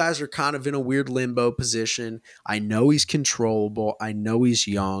know you guys are kind of in a weird limbo position. I know he's controllable. I know he's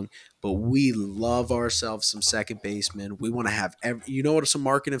young, but we love ourselves some second baseman. We want to have you know what some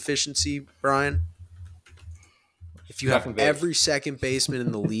market efficiency, Brian? If you have every second baseman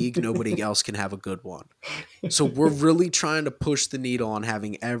in the league, nobody else can have a good one. So we're really trying to push the needle on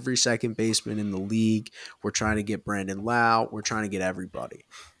having every second baseman in the league. We're trying to get Brandon Lau. We're trying to get everybody.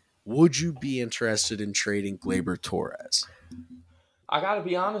 Would you be interested in trading Gleyber Torres? I got to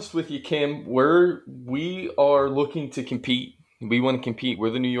be honest with you, Kim. We are looking to compete. We want to compete.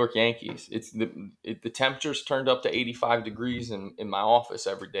 We're the New York Yankees. The temperature's turned up to 85 degrees in my office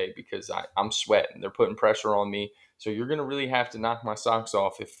every day because I'm sweating. They're putting pressure on me. So you're going to really have to knock my socks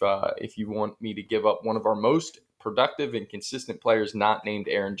off if you want me to give up one of our most productive and consistent players not named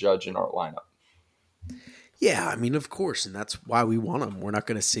Aaron Judge in our lineup. Yeah, I mean, of course, and that's why we want him. We're not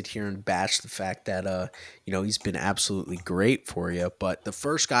going to sit here and bash the fact that he's been absolutely great for you. But the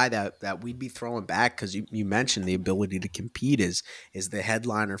first guy that we'd be throwing back, because you mentioned the ability to compete, is the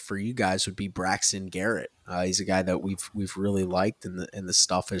headliner for you guys would be Braxton Garrett. He's a guy that we've really liked, and the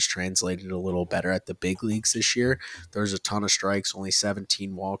stuff has translated a little better at the big leagues this year. There's a ton of strikes, only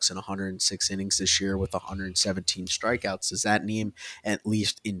 17 walks in 106 innings this year with 117 strikeouts. Does that name at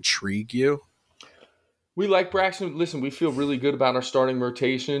least intrigue you? We like Braxton. Listen, we feel really good about our starting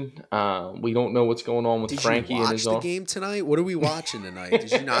rotation. We don't know what's going on with Frankie and his arm. Did you watch the game tonight? What are we watching tonight?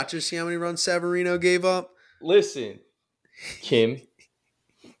 Did you not just see how many runs Severino gave up? Listen, Kim,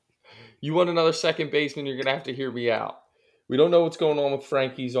 you want another second baseman, you're going to have to hear me out. We don't know what's going on with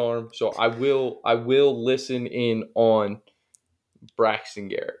Frankie's arm, so I will listen in on Braxton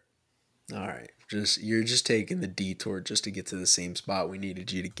Garrett. All right. You're just taking the detour just to get to the same spot we needed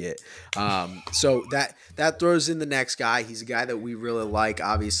you to get. So that throws in the next guy. He's a guy that we really like.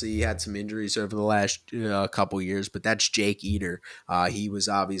 Obviously, he had some injuries over the last couple years, but that's Jake Eder. He was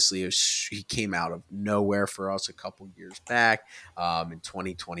obviously he came out of nowhere for us a couple years back. In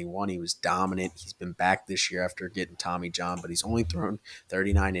 2021, he was dominant. He's been back this year after getting Tommy John, but he's only thrown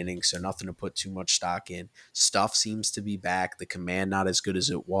 39 innings, so nothing to put too much stock in. Stuff seems to be back. The command not as good as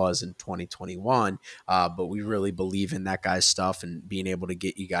it was in 2021. But we really believe in that guy's stuff and being able to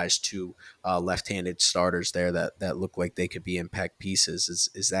get you guys two left-handed starters there that look like they could be impact pieces.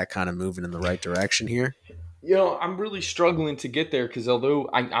 Is that kind of moving in the right direction here? You know, I'm really struggling to get there because although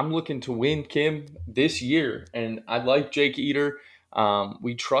I'm looking to win, Kim, this year, and I like Jake Eder.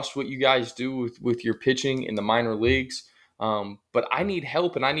 We trust what you guys do with your pitching in the minor leagues. But I need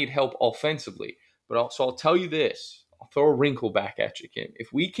help, and I need help offensively. But I'll tell you this. I'll throw a wrinkle back at you, Kim.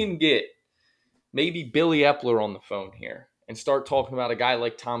 If we can get maybe Billy Epler on the phone here and start talking about a guy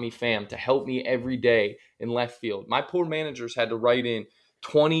like Tommy Pham to help me every day in left field. My poor managers had to write in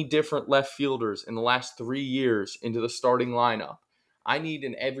 20 different left fielders in the last 3 years into the starting lineup. I need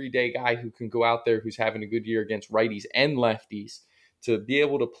an everyday guy who can go out there who's having a good year against righties and lefties to be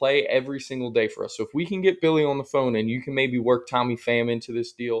able to play every single day for us. So if we can get Billy on the phone and you can maybe work Tommy Pham into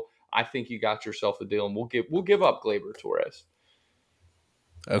this deal, I think you got yourself a deal, and we'll give up Gleyber Torres.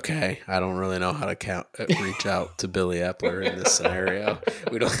 Okay, I don't really know how to reach out to Billy Epler in this scenario.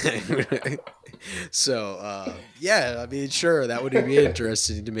 We don't. So, yeah, I mean, sure, that would be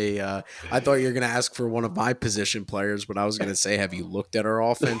interesting to me. I thought you were going to ask for one of my position players, but I was going to say, have you looked at our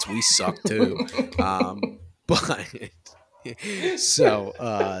offense? We suck too. But So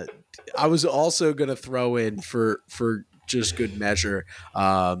I was also going to throw in for just good measure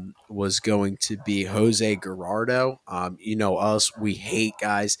was going to be Jose Gerardo. You know us, we hate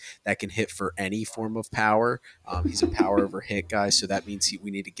guys that can hit for any form of power. He's a power over hit guy, so that means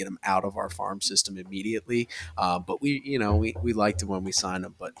we need to get him out of our farm system immediately. But we liked him when we signed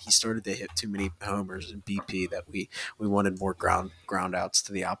him, but he started to hit too many homers in BP that we wanted more ground outs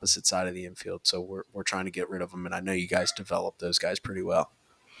to the opposite side of the infield. So we're trying to get rid of him, and I know you guys developed those guys pretty well.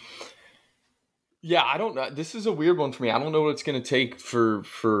 Yeah, I don't know. This is a weird one for me. I don't know what it's going to take for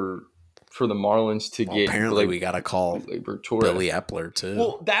the Marlins to get Apparently, we got to call Gleyber Torres. Billy Epler too.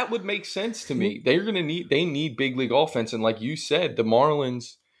 Well, that would make sense to me. They need big league offense, and like you said, the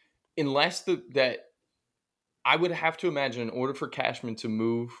Marlins, unless that I would have to imagine in order for Cashman to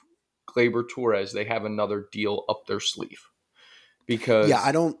move Gleyber Torres, they have another deal up their sleeve. Because yeah,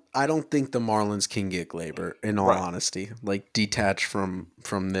 I don't think the Marlins can get Gleyber, in all honesty. Like detached from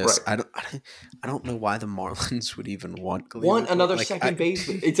this, right. I don't know why the Marlins would even want Gleyber. Want another second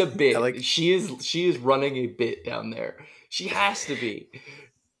baseman? It's a bit. She is running a bit down there. She has to be.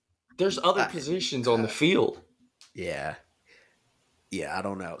 There's other positions on the field. Yeah, I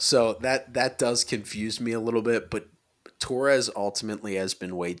don't know. So that does confuse me a little bit, but Torres ultimately has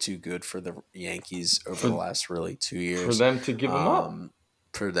been way too good for the Yankees over the last really 2 years. For them to give him up.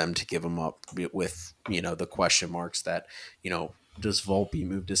 For them to give him up with, the question marks that, does Volpe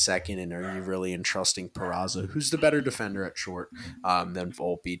move to second, and are you really entrusting Peraza, who's the better defender at short, than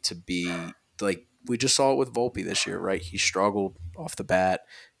Volpe, to be like, we just saw it with Volpe this year, right? He struggled off the bat.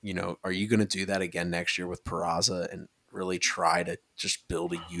 Are you going to do that again next year with Peraza and really try to just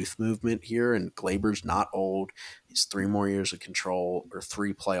build a youth movement here? And Gleyber's not old. He's 3 more years of control, or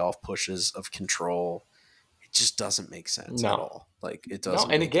 3 playoff pushes of control. It just doesn't make sense at all. Like, it doesn't.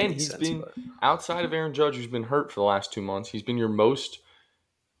 No, and again, he's been outside of Aaron Judge, who's been hurt for the last 2 months. He's been your most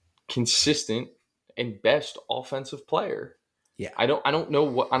consistent and best offensive player. Yeah. I don't know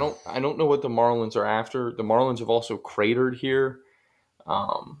what the Marlins are after. The Marlins have also cratered here.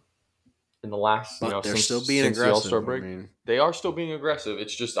 In the last, but they're since, still being aggressive. The All-Star break, they are still being aggressive.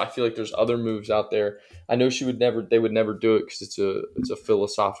 It's just I feel like there's other moves out there. I know they would never do it because it's a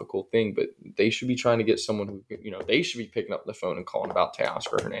philosophical thing, but they should be trying to get someone who, they should be picking up the phone and calling about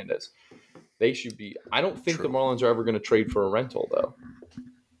Teoscar Hernandez. They should be. I don't think the Marlins are ever going to trade for a rental, though.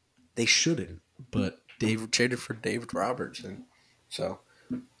 They shouldn't, but they traded for David Robertson, so.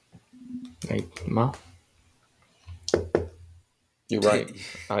 Hey, Ma. You're right.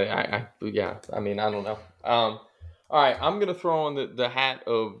 Yeah. I mean, I don't know. All right, I'm gonna throw on the hat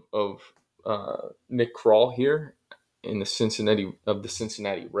of Nick Krall here in the Cincinnati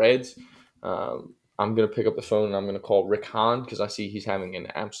Reds. I'm gonna pick up the phone and I'm gonna call Rick Hahn because I see he's having an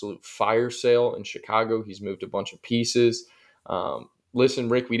absolute fire sale in Chicago. He's moved a bunch of pieces. Listen,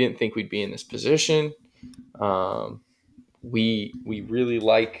 Rick, we didn't think we'd be in this position. We really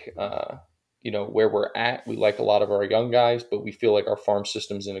like. Where we're at. We like a lot of our young guys, but we feel like our farm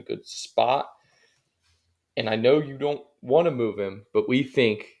system's in a good spot. And I know you don't want to move him, but we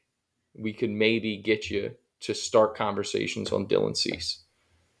think we could maybe get you to start conversations on Dylan Cease.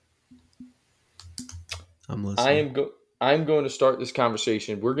 I'm listening. I'm going to start this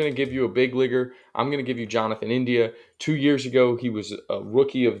conversation. We're going to give you a big leaguer. I'm going to give you Jonathan India. 2 years ago, he was a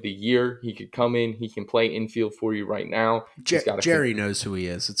rookie of the year. He could come in. He can play infield for you right now. Jerry knows who he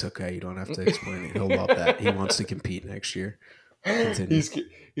is. It's okay. You don't have to explain it. He'll love that. He wants to compete next year.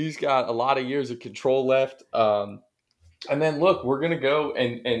 He's got a lot of years of control left. And then, look, we're going to go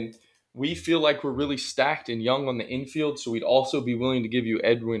and we feel like we're really stacked and young on the infield, so we'd also be willing to give you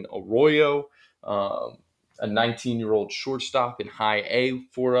Edwin Arroyo, a 19-year-old shortstop in high A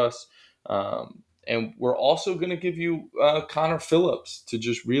for us. And we're also going to give you Connor Phillips to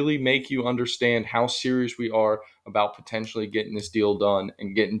just really make you understand how serious we are about potentially getting this deal done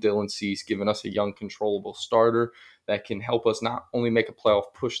and getting Dylan Cease, giving us a young, controllable starter that can help us not only make a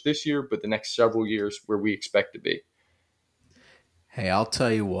playoff push this year, but the next several years where we expect to be. Hey, I'll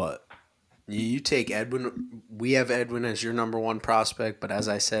tell you what. You take Edwin. We have Edwin as your number 1 prospect, but as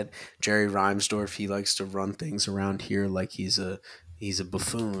I said, Jerry Reimsdorf, he likes to run things around here like he's a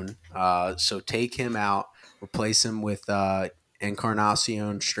buffoon. So take him out, replace him with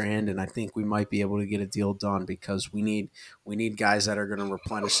Encarnacion Strand, and I think we might be able to get a deal done because we need guys that are going to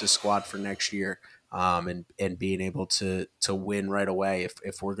replenish the squad for next year. And being able to win right away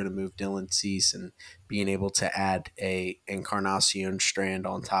if we're going to move Dylan Cease, and being able to add a Encarnacion Strand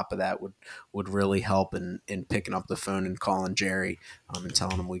on top of that would really help in picking up the phone and calling Jerry and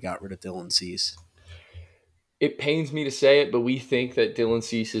telling him we got rid of Dylan Cease. It pains me to say it, but we think that Dylan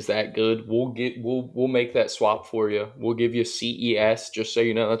Cease is that good. We'll make that swap for you. We'll give you CES, just so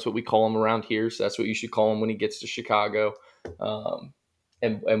you know. That's what we call him around here. So that's what you should call him when he gets to Chicago,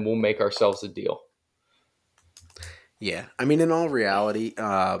 and we'll make ourselves a deal. Yeah, I mean, in all reality,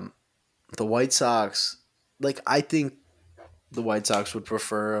 the White Sox, I think the White Sox would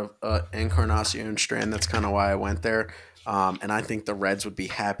prefer a Encarnacion Strand. That's kind of why I went there. And I think the Reds would be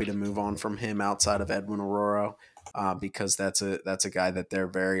happy to move on from him outside of Edwin Aurora, because that's a guy that they're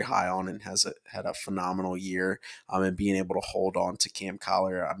very high on and had a phenomenal year. And being able to hold on to Cam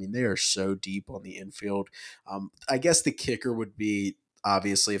Collier, I mean, they are so deep on the infield. I guess the kicker would be,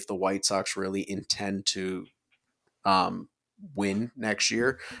 obviously, if the White Sox really intend to win next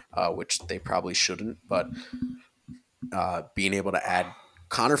year, which they probably shouldn't, but being able to add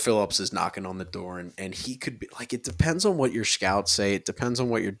Connor Phillips is knocking on the door, and he could be it depends on what your scouts say. It depends on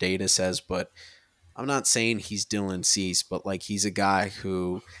what your data says, but I'm not saying he's Dylan Cease, but he's a guy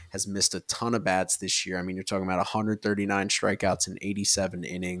who has missed a ton of bats this year. I mean, you're talking about 139 strikeouts in 87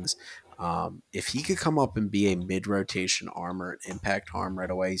 innings. If he could come up and be a mid-rotation arm or an impact arm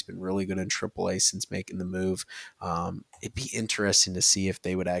right away, he's been really good in AAA since making the move. It'd be interesting to see if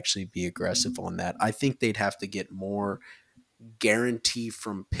they would actually be aggressive on that. I think they'd have to get more guarantee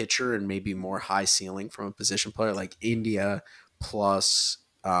from pitcher and maybe more high ceiling from a position player like India plus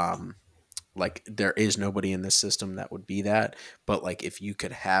there is nobody in this system that would be that. But if you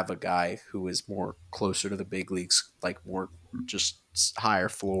could have a guy who is more closer to the big leagues, more just higher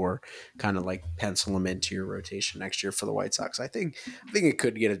floor, kind of pencil him into your rotation next year for the White Sox. I think it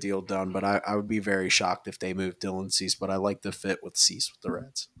could get a deal done, but I would be very shocked if they moved Dylan Cease. But I like the fit with Cease with the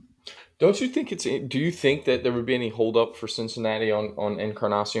Reds. Don't you think do you think that there would be any holdup for Cincinnati on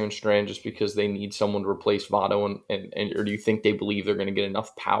Encarnacion Strand just because they need someone to replace Votto, and or do you think they believe they're going to get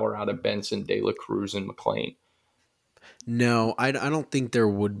enough power out of Benson, De La Cruz, and McLean? No, I don't think there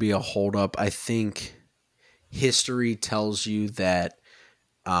would be a holdup. I think history tells you that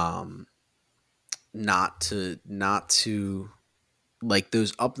not to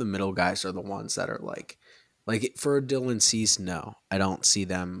those up the middle guys are the ones that are for a Dylan Cease. No, I don't see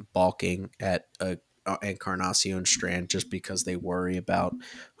them balking at a Encarnacion Strand just because they worry about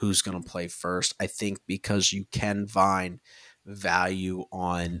who's going to play first. I think because you can find value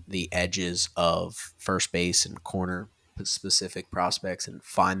on the edges of first base and corner specific prospects and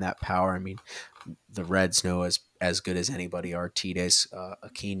find that power. I mean, the Reds know as good as anybody. Artides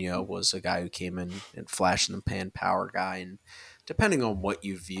Aquino was a guy who came in and flash in the pan power guy, and depending on what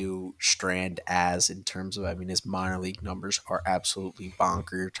you view Strand as in terms of, I mean, his minor league numbers are absolutely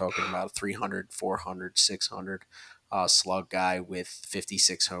bonker. You're talking about a 300, 400, 600 slug guy with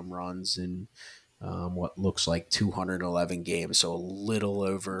 56 home runs and what looks like 211 games, so a little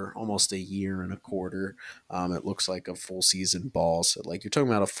over almost a year and a quarter. It looks like a full season ball. So you're talking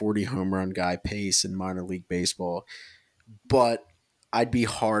about a 40 home run guy pace in minor league baseball. But I'd be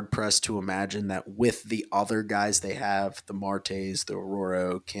hard pressed to imagine that with the other guys they have, the Martes, the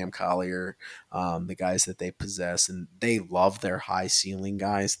Aurora, Cam Collier, the guys that they possess, and they love their high ceiling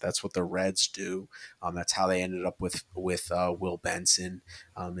guys. That's what the Reds do. That's how they ended up with Will Benson,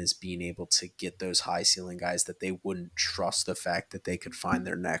 is being able to get those high ceiling guys that they wouldn't trust the fact that they could find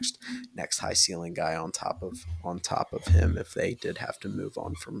their next high ceiling guy on top of him if they did have to move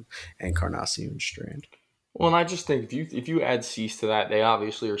on from Encarnacion Strand. Well, and I just think if you add Cease to that, they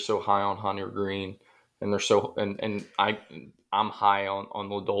obviously are so high on Hunter Green, and they're so and I'm high on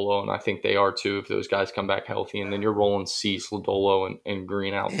Lodolo, and I think they are too if those guys come back healthy. And then you're rolling Cease, Lodolo, and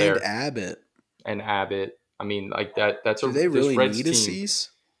Green out And there, Abbott. and Abbott. I mean, that. That's Do they really this Reds need a team.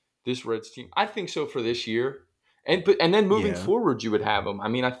 Cease? This Reds team, I think so for this year, and then moving Yeah. forward, you would have them. I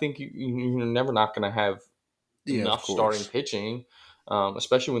mean, I think you're never not going to have Yeah, of enough course. starting pitching,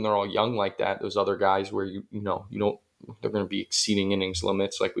 especially when they're all young like that. Those other guys where you don't, they're going to be exceeding innings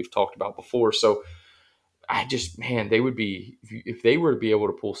limits like we've talked about before. So they would be if they were to be able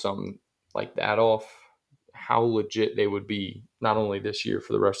to pull something like that off. How legit they would be not only this year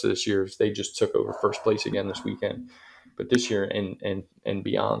for the rest of this year if they just took over first place again this weekend, but this year and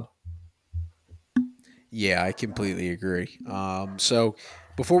beyond. Yeah, I completely agree. So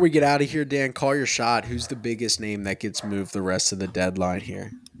before we get out of here, Dan, call your shot. Who's the biggest name that gets moved the rest of the deadline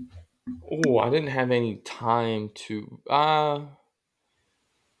here? Oh, I didn't have any time to.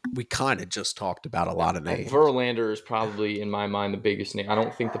 We kind of just talked about a lot of names. Verlander is probably, in my mind, the biggest name. I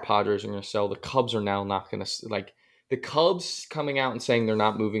don't think the Padres are going to sell. The Cubs are now not going to the Cubs coming out and saying they're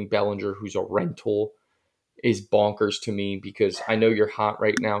not moving Bellinger, who's a rental, is bonkers to me because I know you're hot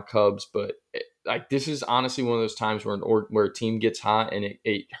right now, Cubs, but like this is honestly one of those times where where a team gets hot and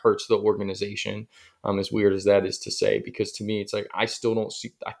it hurts the organization. As weird as that is to say, because to me it's like I still don't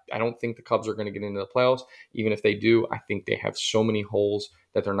see. I don't think the Cubs are going to get into the playoffs. Even if they do, I think they have so many holes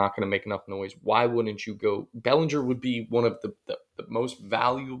that they're not going to make enough noise. Why wouldn't you go? Bellinger would be one of the most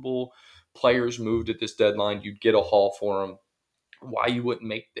valuable players moved at this deadline. You'd get a haul for him. Why you wouldn't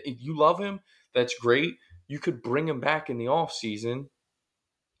make? If you love him, that's great. You could bring him back in the offseason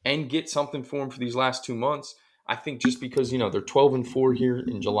and get something for him for these last 2 months. I think just because they're 12-4 here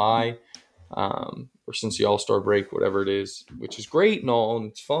in July, or since the All Star break, whatever it is, which is great and all, and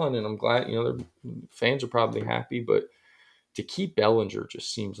it's fun, and I'm glad their fans are probably happy. But to keep Bellinger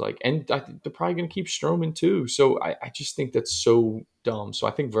just seems like, and I think they're probably going to keep Stroman too. So I just think that's so dumb. So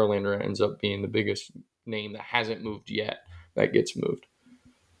I think Verlander ends up being the biggest name that hasn't moved yet that gets moved.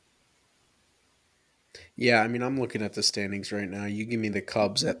 Yeah, I mean, I'm looking at the standings right now. You give me the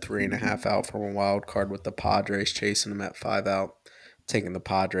Cubs at 3.5 out from a wild card with the Padres chasing them at 5 out. Taking the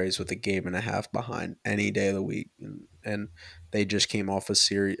Padres with a game and a half behind any day of the week, and they just came off a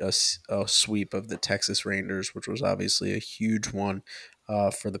sweep of the Texas Rangers, which was obviously a huge one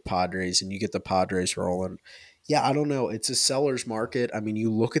for the Padres, and you get the Padres rolling. Yeah, I don't know. It's a seller's market. I mean, you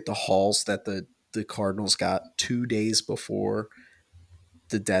look at the hauls that the Cardinals got 2 days before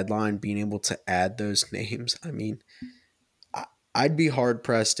the deadline, being able to add those names. I mean, I'd be hard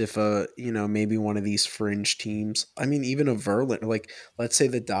pressed if maybe one of these fringe teams. I mean, even a Verlander, like let's say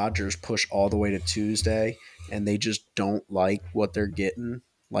the Dodgers push all the way to Tuesday and they just don't like what they're getting.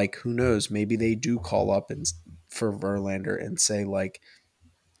 Like who knows? Maybe they do call up and for Verlander and say like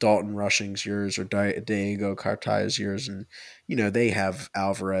Dalton Rushing's yours or Diego Cartaya is yours, and they have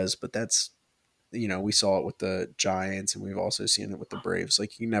Alvarez, but that's we saw it with the Giants and we've also seen it with the Braves.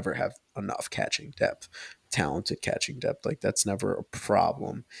 Like you never have enough catching depth, talented catching depth. Like that's never a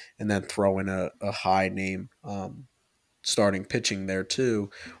problem. And then throw in a high name starting pitching there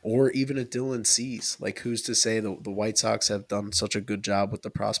too, or even a Dylan Cease. Like who's to say the White Sox have done such a good job with the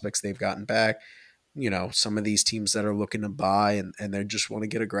prospects they've gotten back? Some of these teams that are looking to buy and they just want to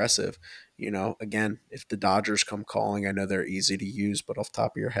get aggressive. Again, if the Dodgers come calling, I know they're easy to use, but off the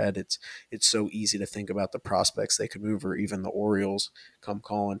top of your head, it's so easy to think about the prospects they could move, or even the Orioles come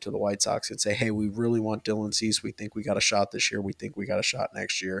calling to the White Sox and say, hey, we really want Dylan Cease. We think we got a shot this year. We think we got a shot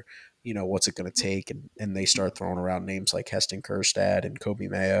next year. What's it going to take? And they start throwing around names like Heston Kjerstad and Kobe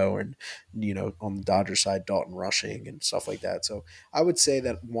Mayo and, on the Dodgers side, Dalton Rushing and stuff like that. So I would say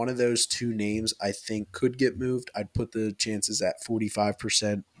that one of those two names I think could get moved. I'd put the chances at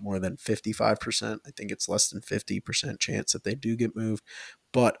 45% more than 55%. I think it's less than 50% chance that they do get moved.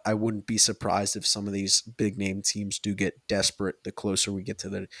 But I wouldn't be surprised if some of these big name teams do get desperate the closer we get to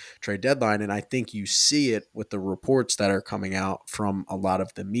the trade deadline. And I think you see it with the reports that are coming out from a lot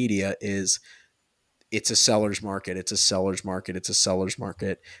of the media is it's a seller's market. It's a seller's market. It's a seller's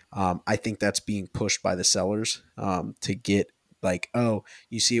market. I think that's being pushed by the sellers to get like, oh,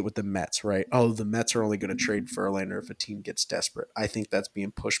 you see it with the Mets, right? Oh, the Mets are only going to trade Verlander if a team gets desperate. I think that's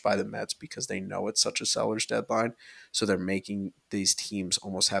being pushed by the Mets because they know it's such a seller's deadline. So they're making these teams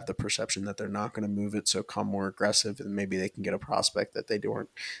almost have the perception that they're not going to move it. So come more aggressive and maybe they can get a prospect that they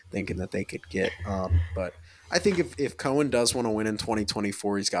weren't thinking that they could get. But I think if Cohen does want to win in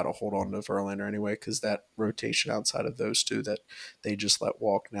 2024, he's got to hold on to Verlander anyway, because that rotation outside of those two that they just let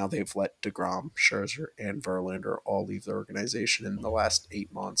walk, now they've let DeGrom, Scherzer, and Verlander all leave the organization in the last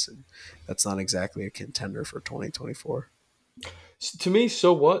 8 months, and that's not exactly a contender for 2024. To me,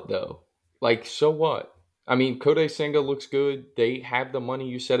 so what though? Like, so what? I mean, Kodai Senga looks good. They have the money.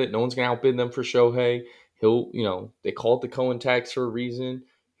 You said it. No one's going to outbid them for Shohei. They call it the Cohen tax for a reason.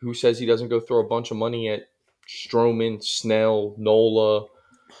 Who says he doesn't go throw a bunch of money at Stroman, Snell, Nola,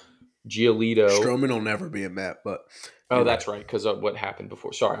 Giolito? Stroman will never be a Met, but Oh, you're that's right. right, because of what happened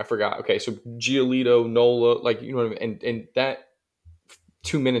before. Sorry, I forgot. Okay, so Giolito, Nola, like, you know what I mean? And that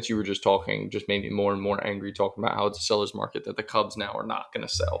 2 minutes you were just talking just made me more and more angry talking about how it's a seller's market that the Cubs now are not going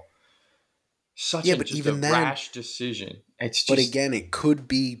to sell. Such Yeah, a but just a even then, rash decision. It's but just again, it could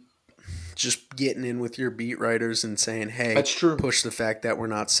be just getting in with your beat writers and saying, hey, that's true. push the fact that we're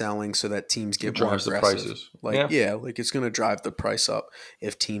not selling so that teams It get more drives the aggressive. prices. Like, Yeah. yeah, like it's going to drive the price up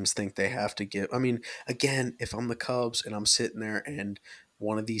if teams think they have to give. I mean, again, if I'm the Cubs and I'm sitting there and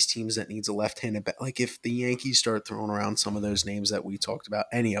one of these teams that needs a left-handed bat, like if the Yankees start throwing around some of those names that we talked about,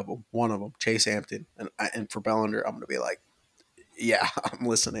 any of them, one of them, Chase Hampton, and for Bellinger, I'm going to be like, yeah, I'm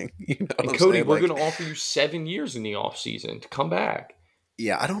listening. You know what And I'm Cody, saying? we're going Like, to offer you 7 years in the offseason to come back.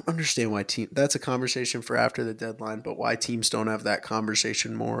 yeah, I don't understand why that's a conversation for after the deadline, but why teams don't have that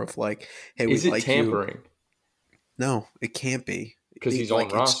conversation more of like, hey, we Is it like you. tampering? No, it can't be. because he's on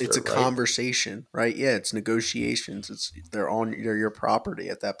roster. It's a right? conversation, right? Yeah, it's negotiations. They're your property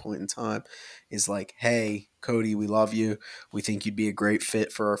at that point in time. Is like, hey, Cody, we love you. We think you'd be a great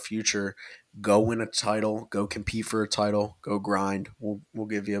fit for our future. Go win a title. Go compete for a title. Go grind. We'll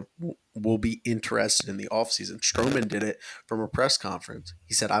give you. We'll be interested in the offseason. Stroman did it from a press conference.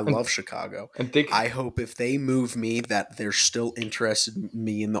 He said, "I love Chicago. And think I hope if they move me that they're still interested in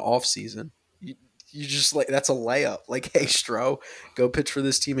me in the offseason." You just like that's a layup. Like, hey, Stro, go pitch for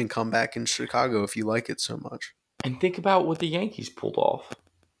this team and come back in Chicago if you like it so much. about what the Yankees pulled off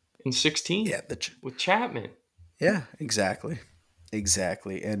in 16 Yeah, with Chapman. yeah, exactly.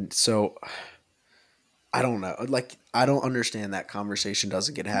 And so I don't know. Like, I don't understand that conversation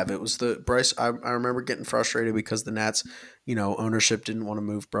doesn't get have. It was the Bryce. I remember getting frustrated because the Nats, ownership didn't want to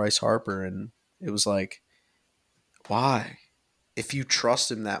move Bryce Harper, and it was like, why? If you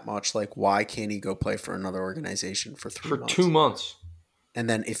trust him that much, like, why can't he go play for another organization for 3 For months? 2 months. And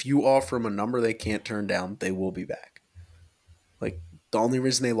then if you offer him a number they can't turn down, they will be back. Like, the only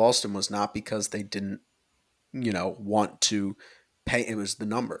reason they lost him was not because they didn't, want to pay. It was the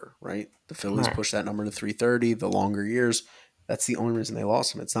number, right? The Phillies Right. pushed that number to 330, the longer years. That's the only reason they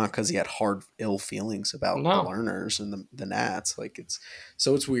lost him. It's not because he had ill feelings about the No. Lerners and the Nats. Like, it's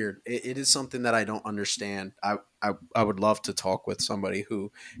weird. It is something that I don't understand. I would love to talk with somebody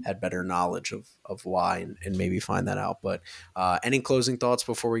who had better knowledge of why and maybe find that out. But any closing thoughts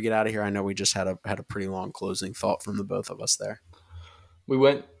before we get out of here? I know we just had a pretty long closing thought from the both of us there. We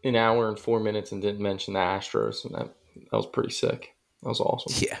went an hour and 4 minutes and didn't mention the Astros, and that was pretty sick. That was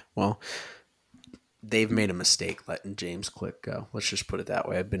awesome. Yeah, well, they've made a mistake letting James Click go. Let's just put it that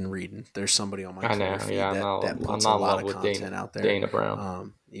way. I've been reading. There's somebody on my Twitter feed that puts a lot of content out there. Dana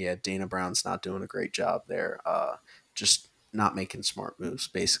Brown. Dana Brown's not doing a great job there. Just not making smart moves,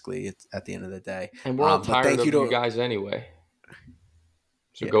 basically, at the end of the day. And we're all tired of you guys anyway.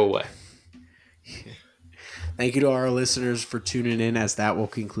 So go away. Thank you to our listeners for tuning in, as that will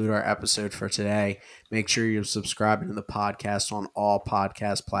conclude our episode for today. Make sure you're subscribing to the podcast on all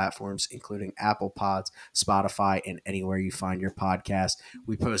podcast platforms, including Apple Pods, Spotify, and anywhere you find your podcast.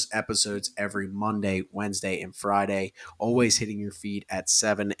 We post episodes every Monday, Wednesday, and Friday, always hitting your feed at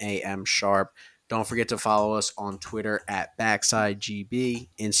 7 a.m. sharp. Don't forget to follow us on Twitter at BacksideGB,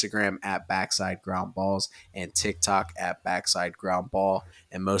 Instagram at BacksideGroundBalls, and TikTok at BacksideGroundBall.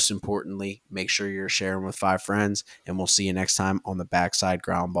 And most importantly, make sure you're sharing with 5 friends, and we'll see you next time on the Backside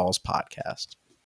Ground Balls podcast.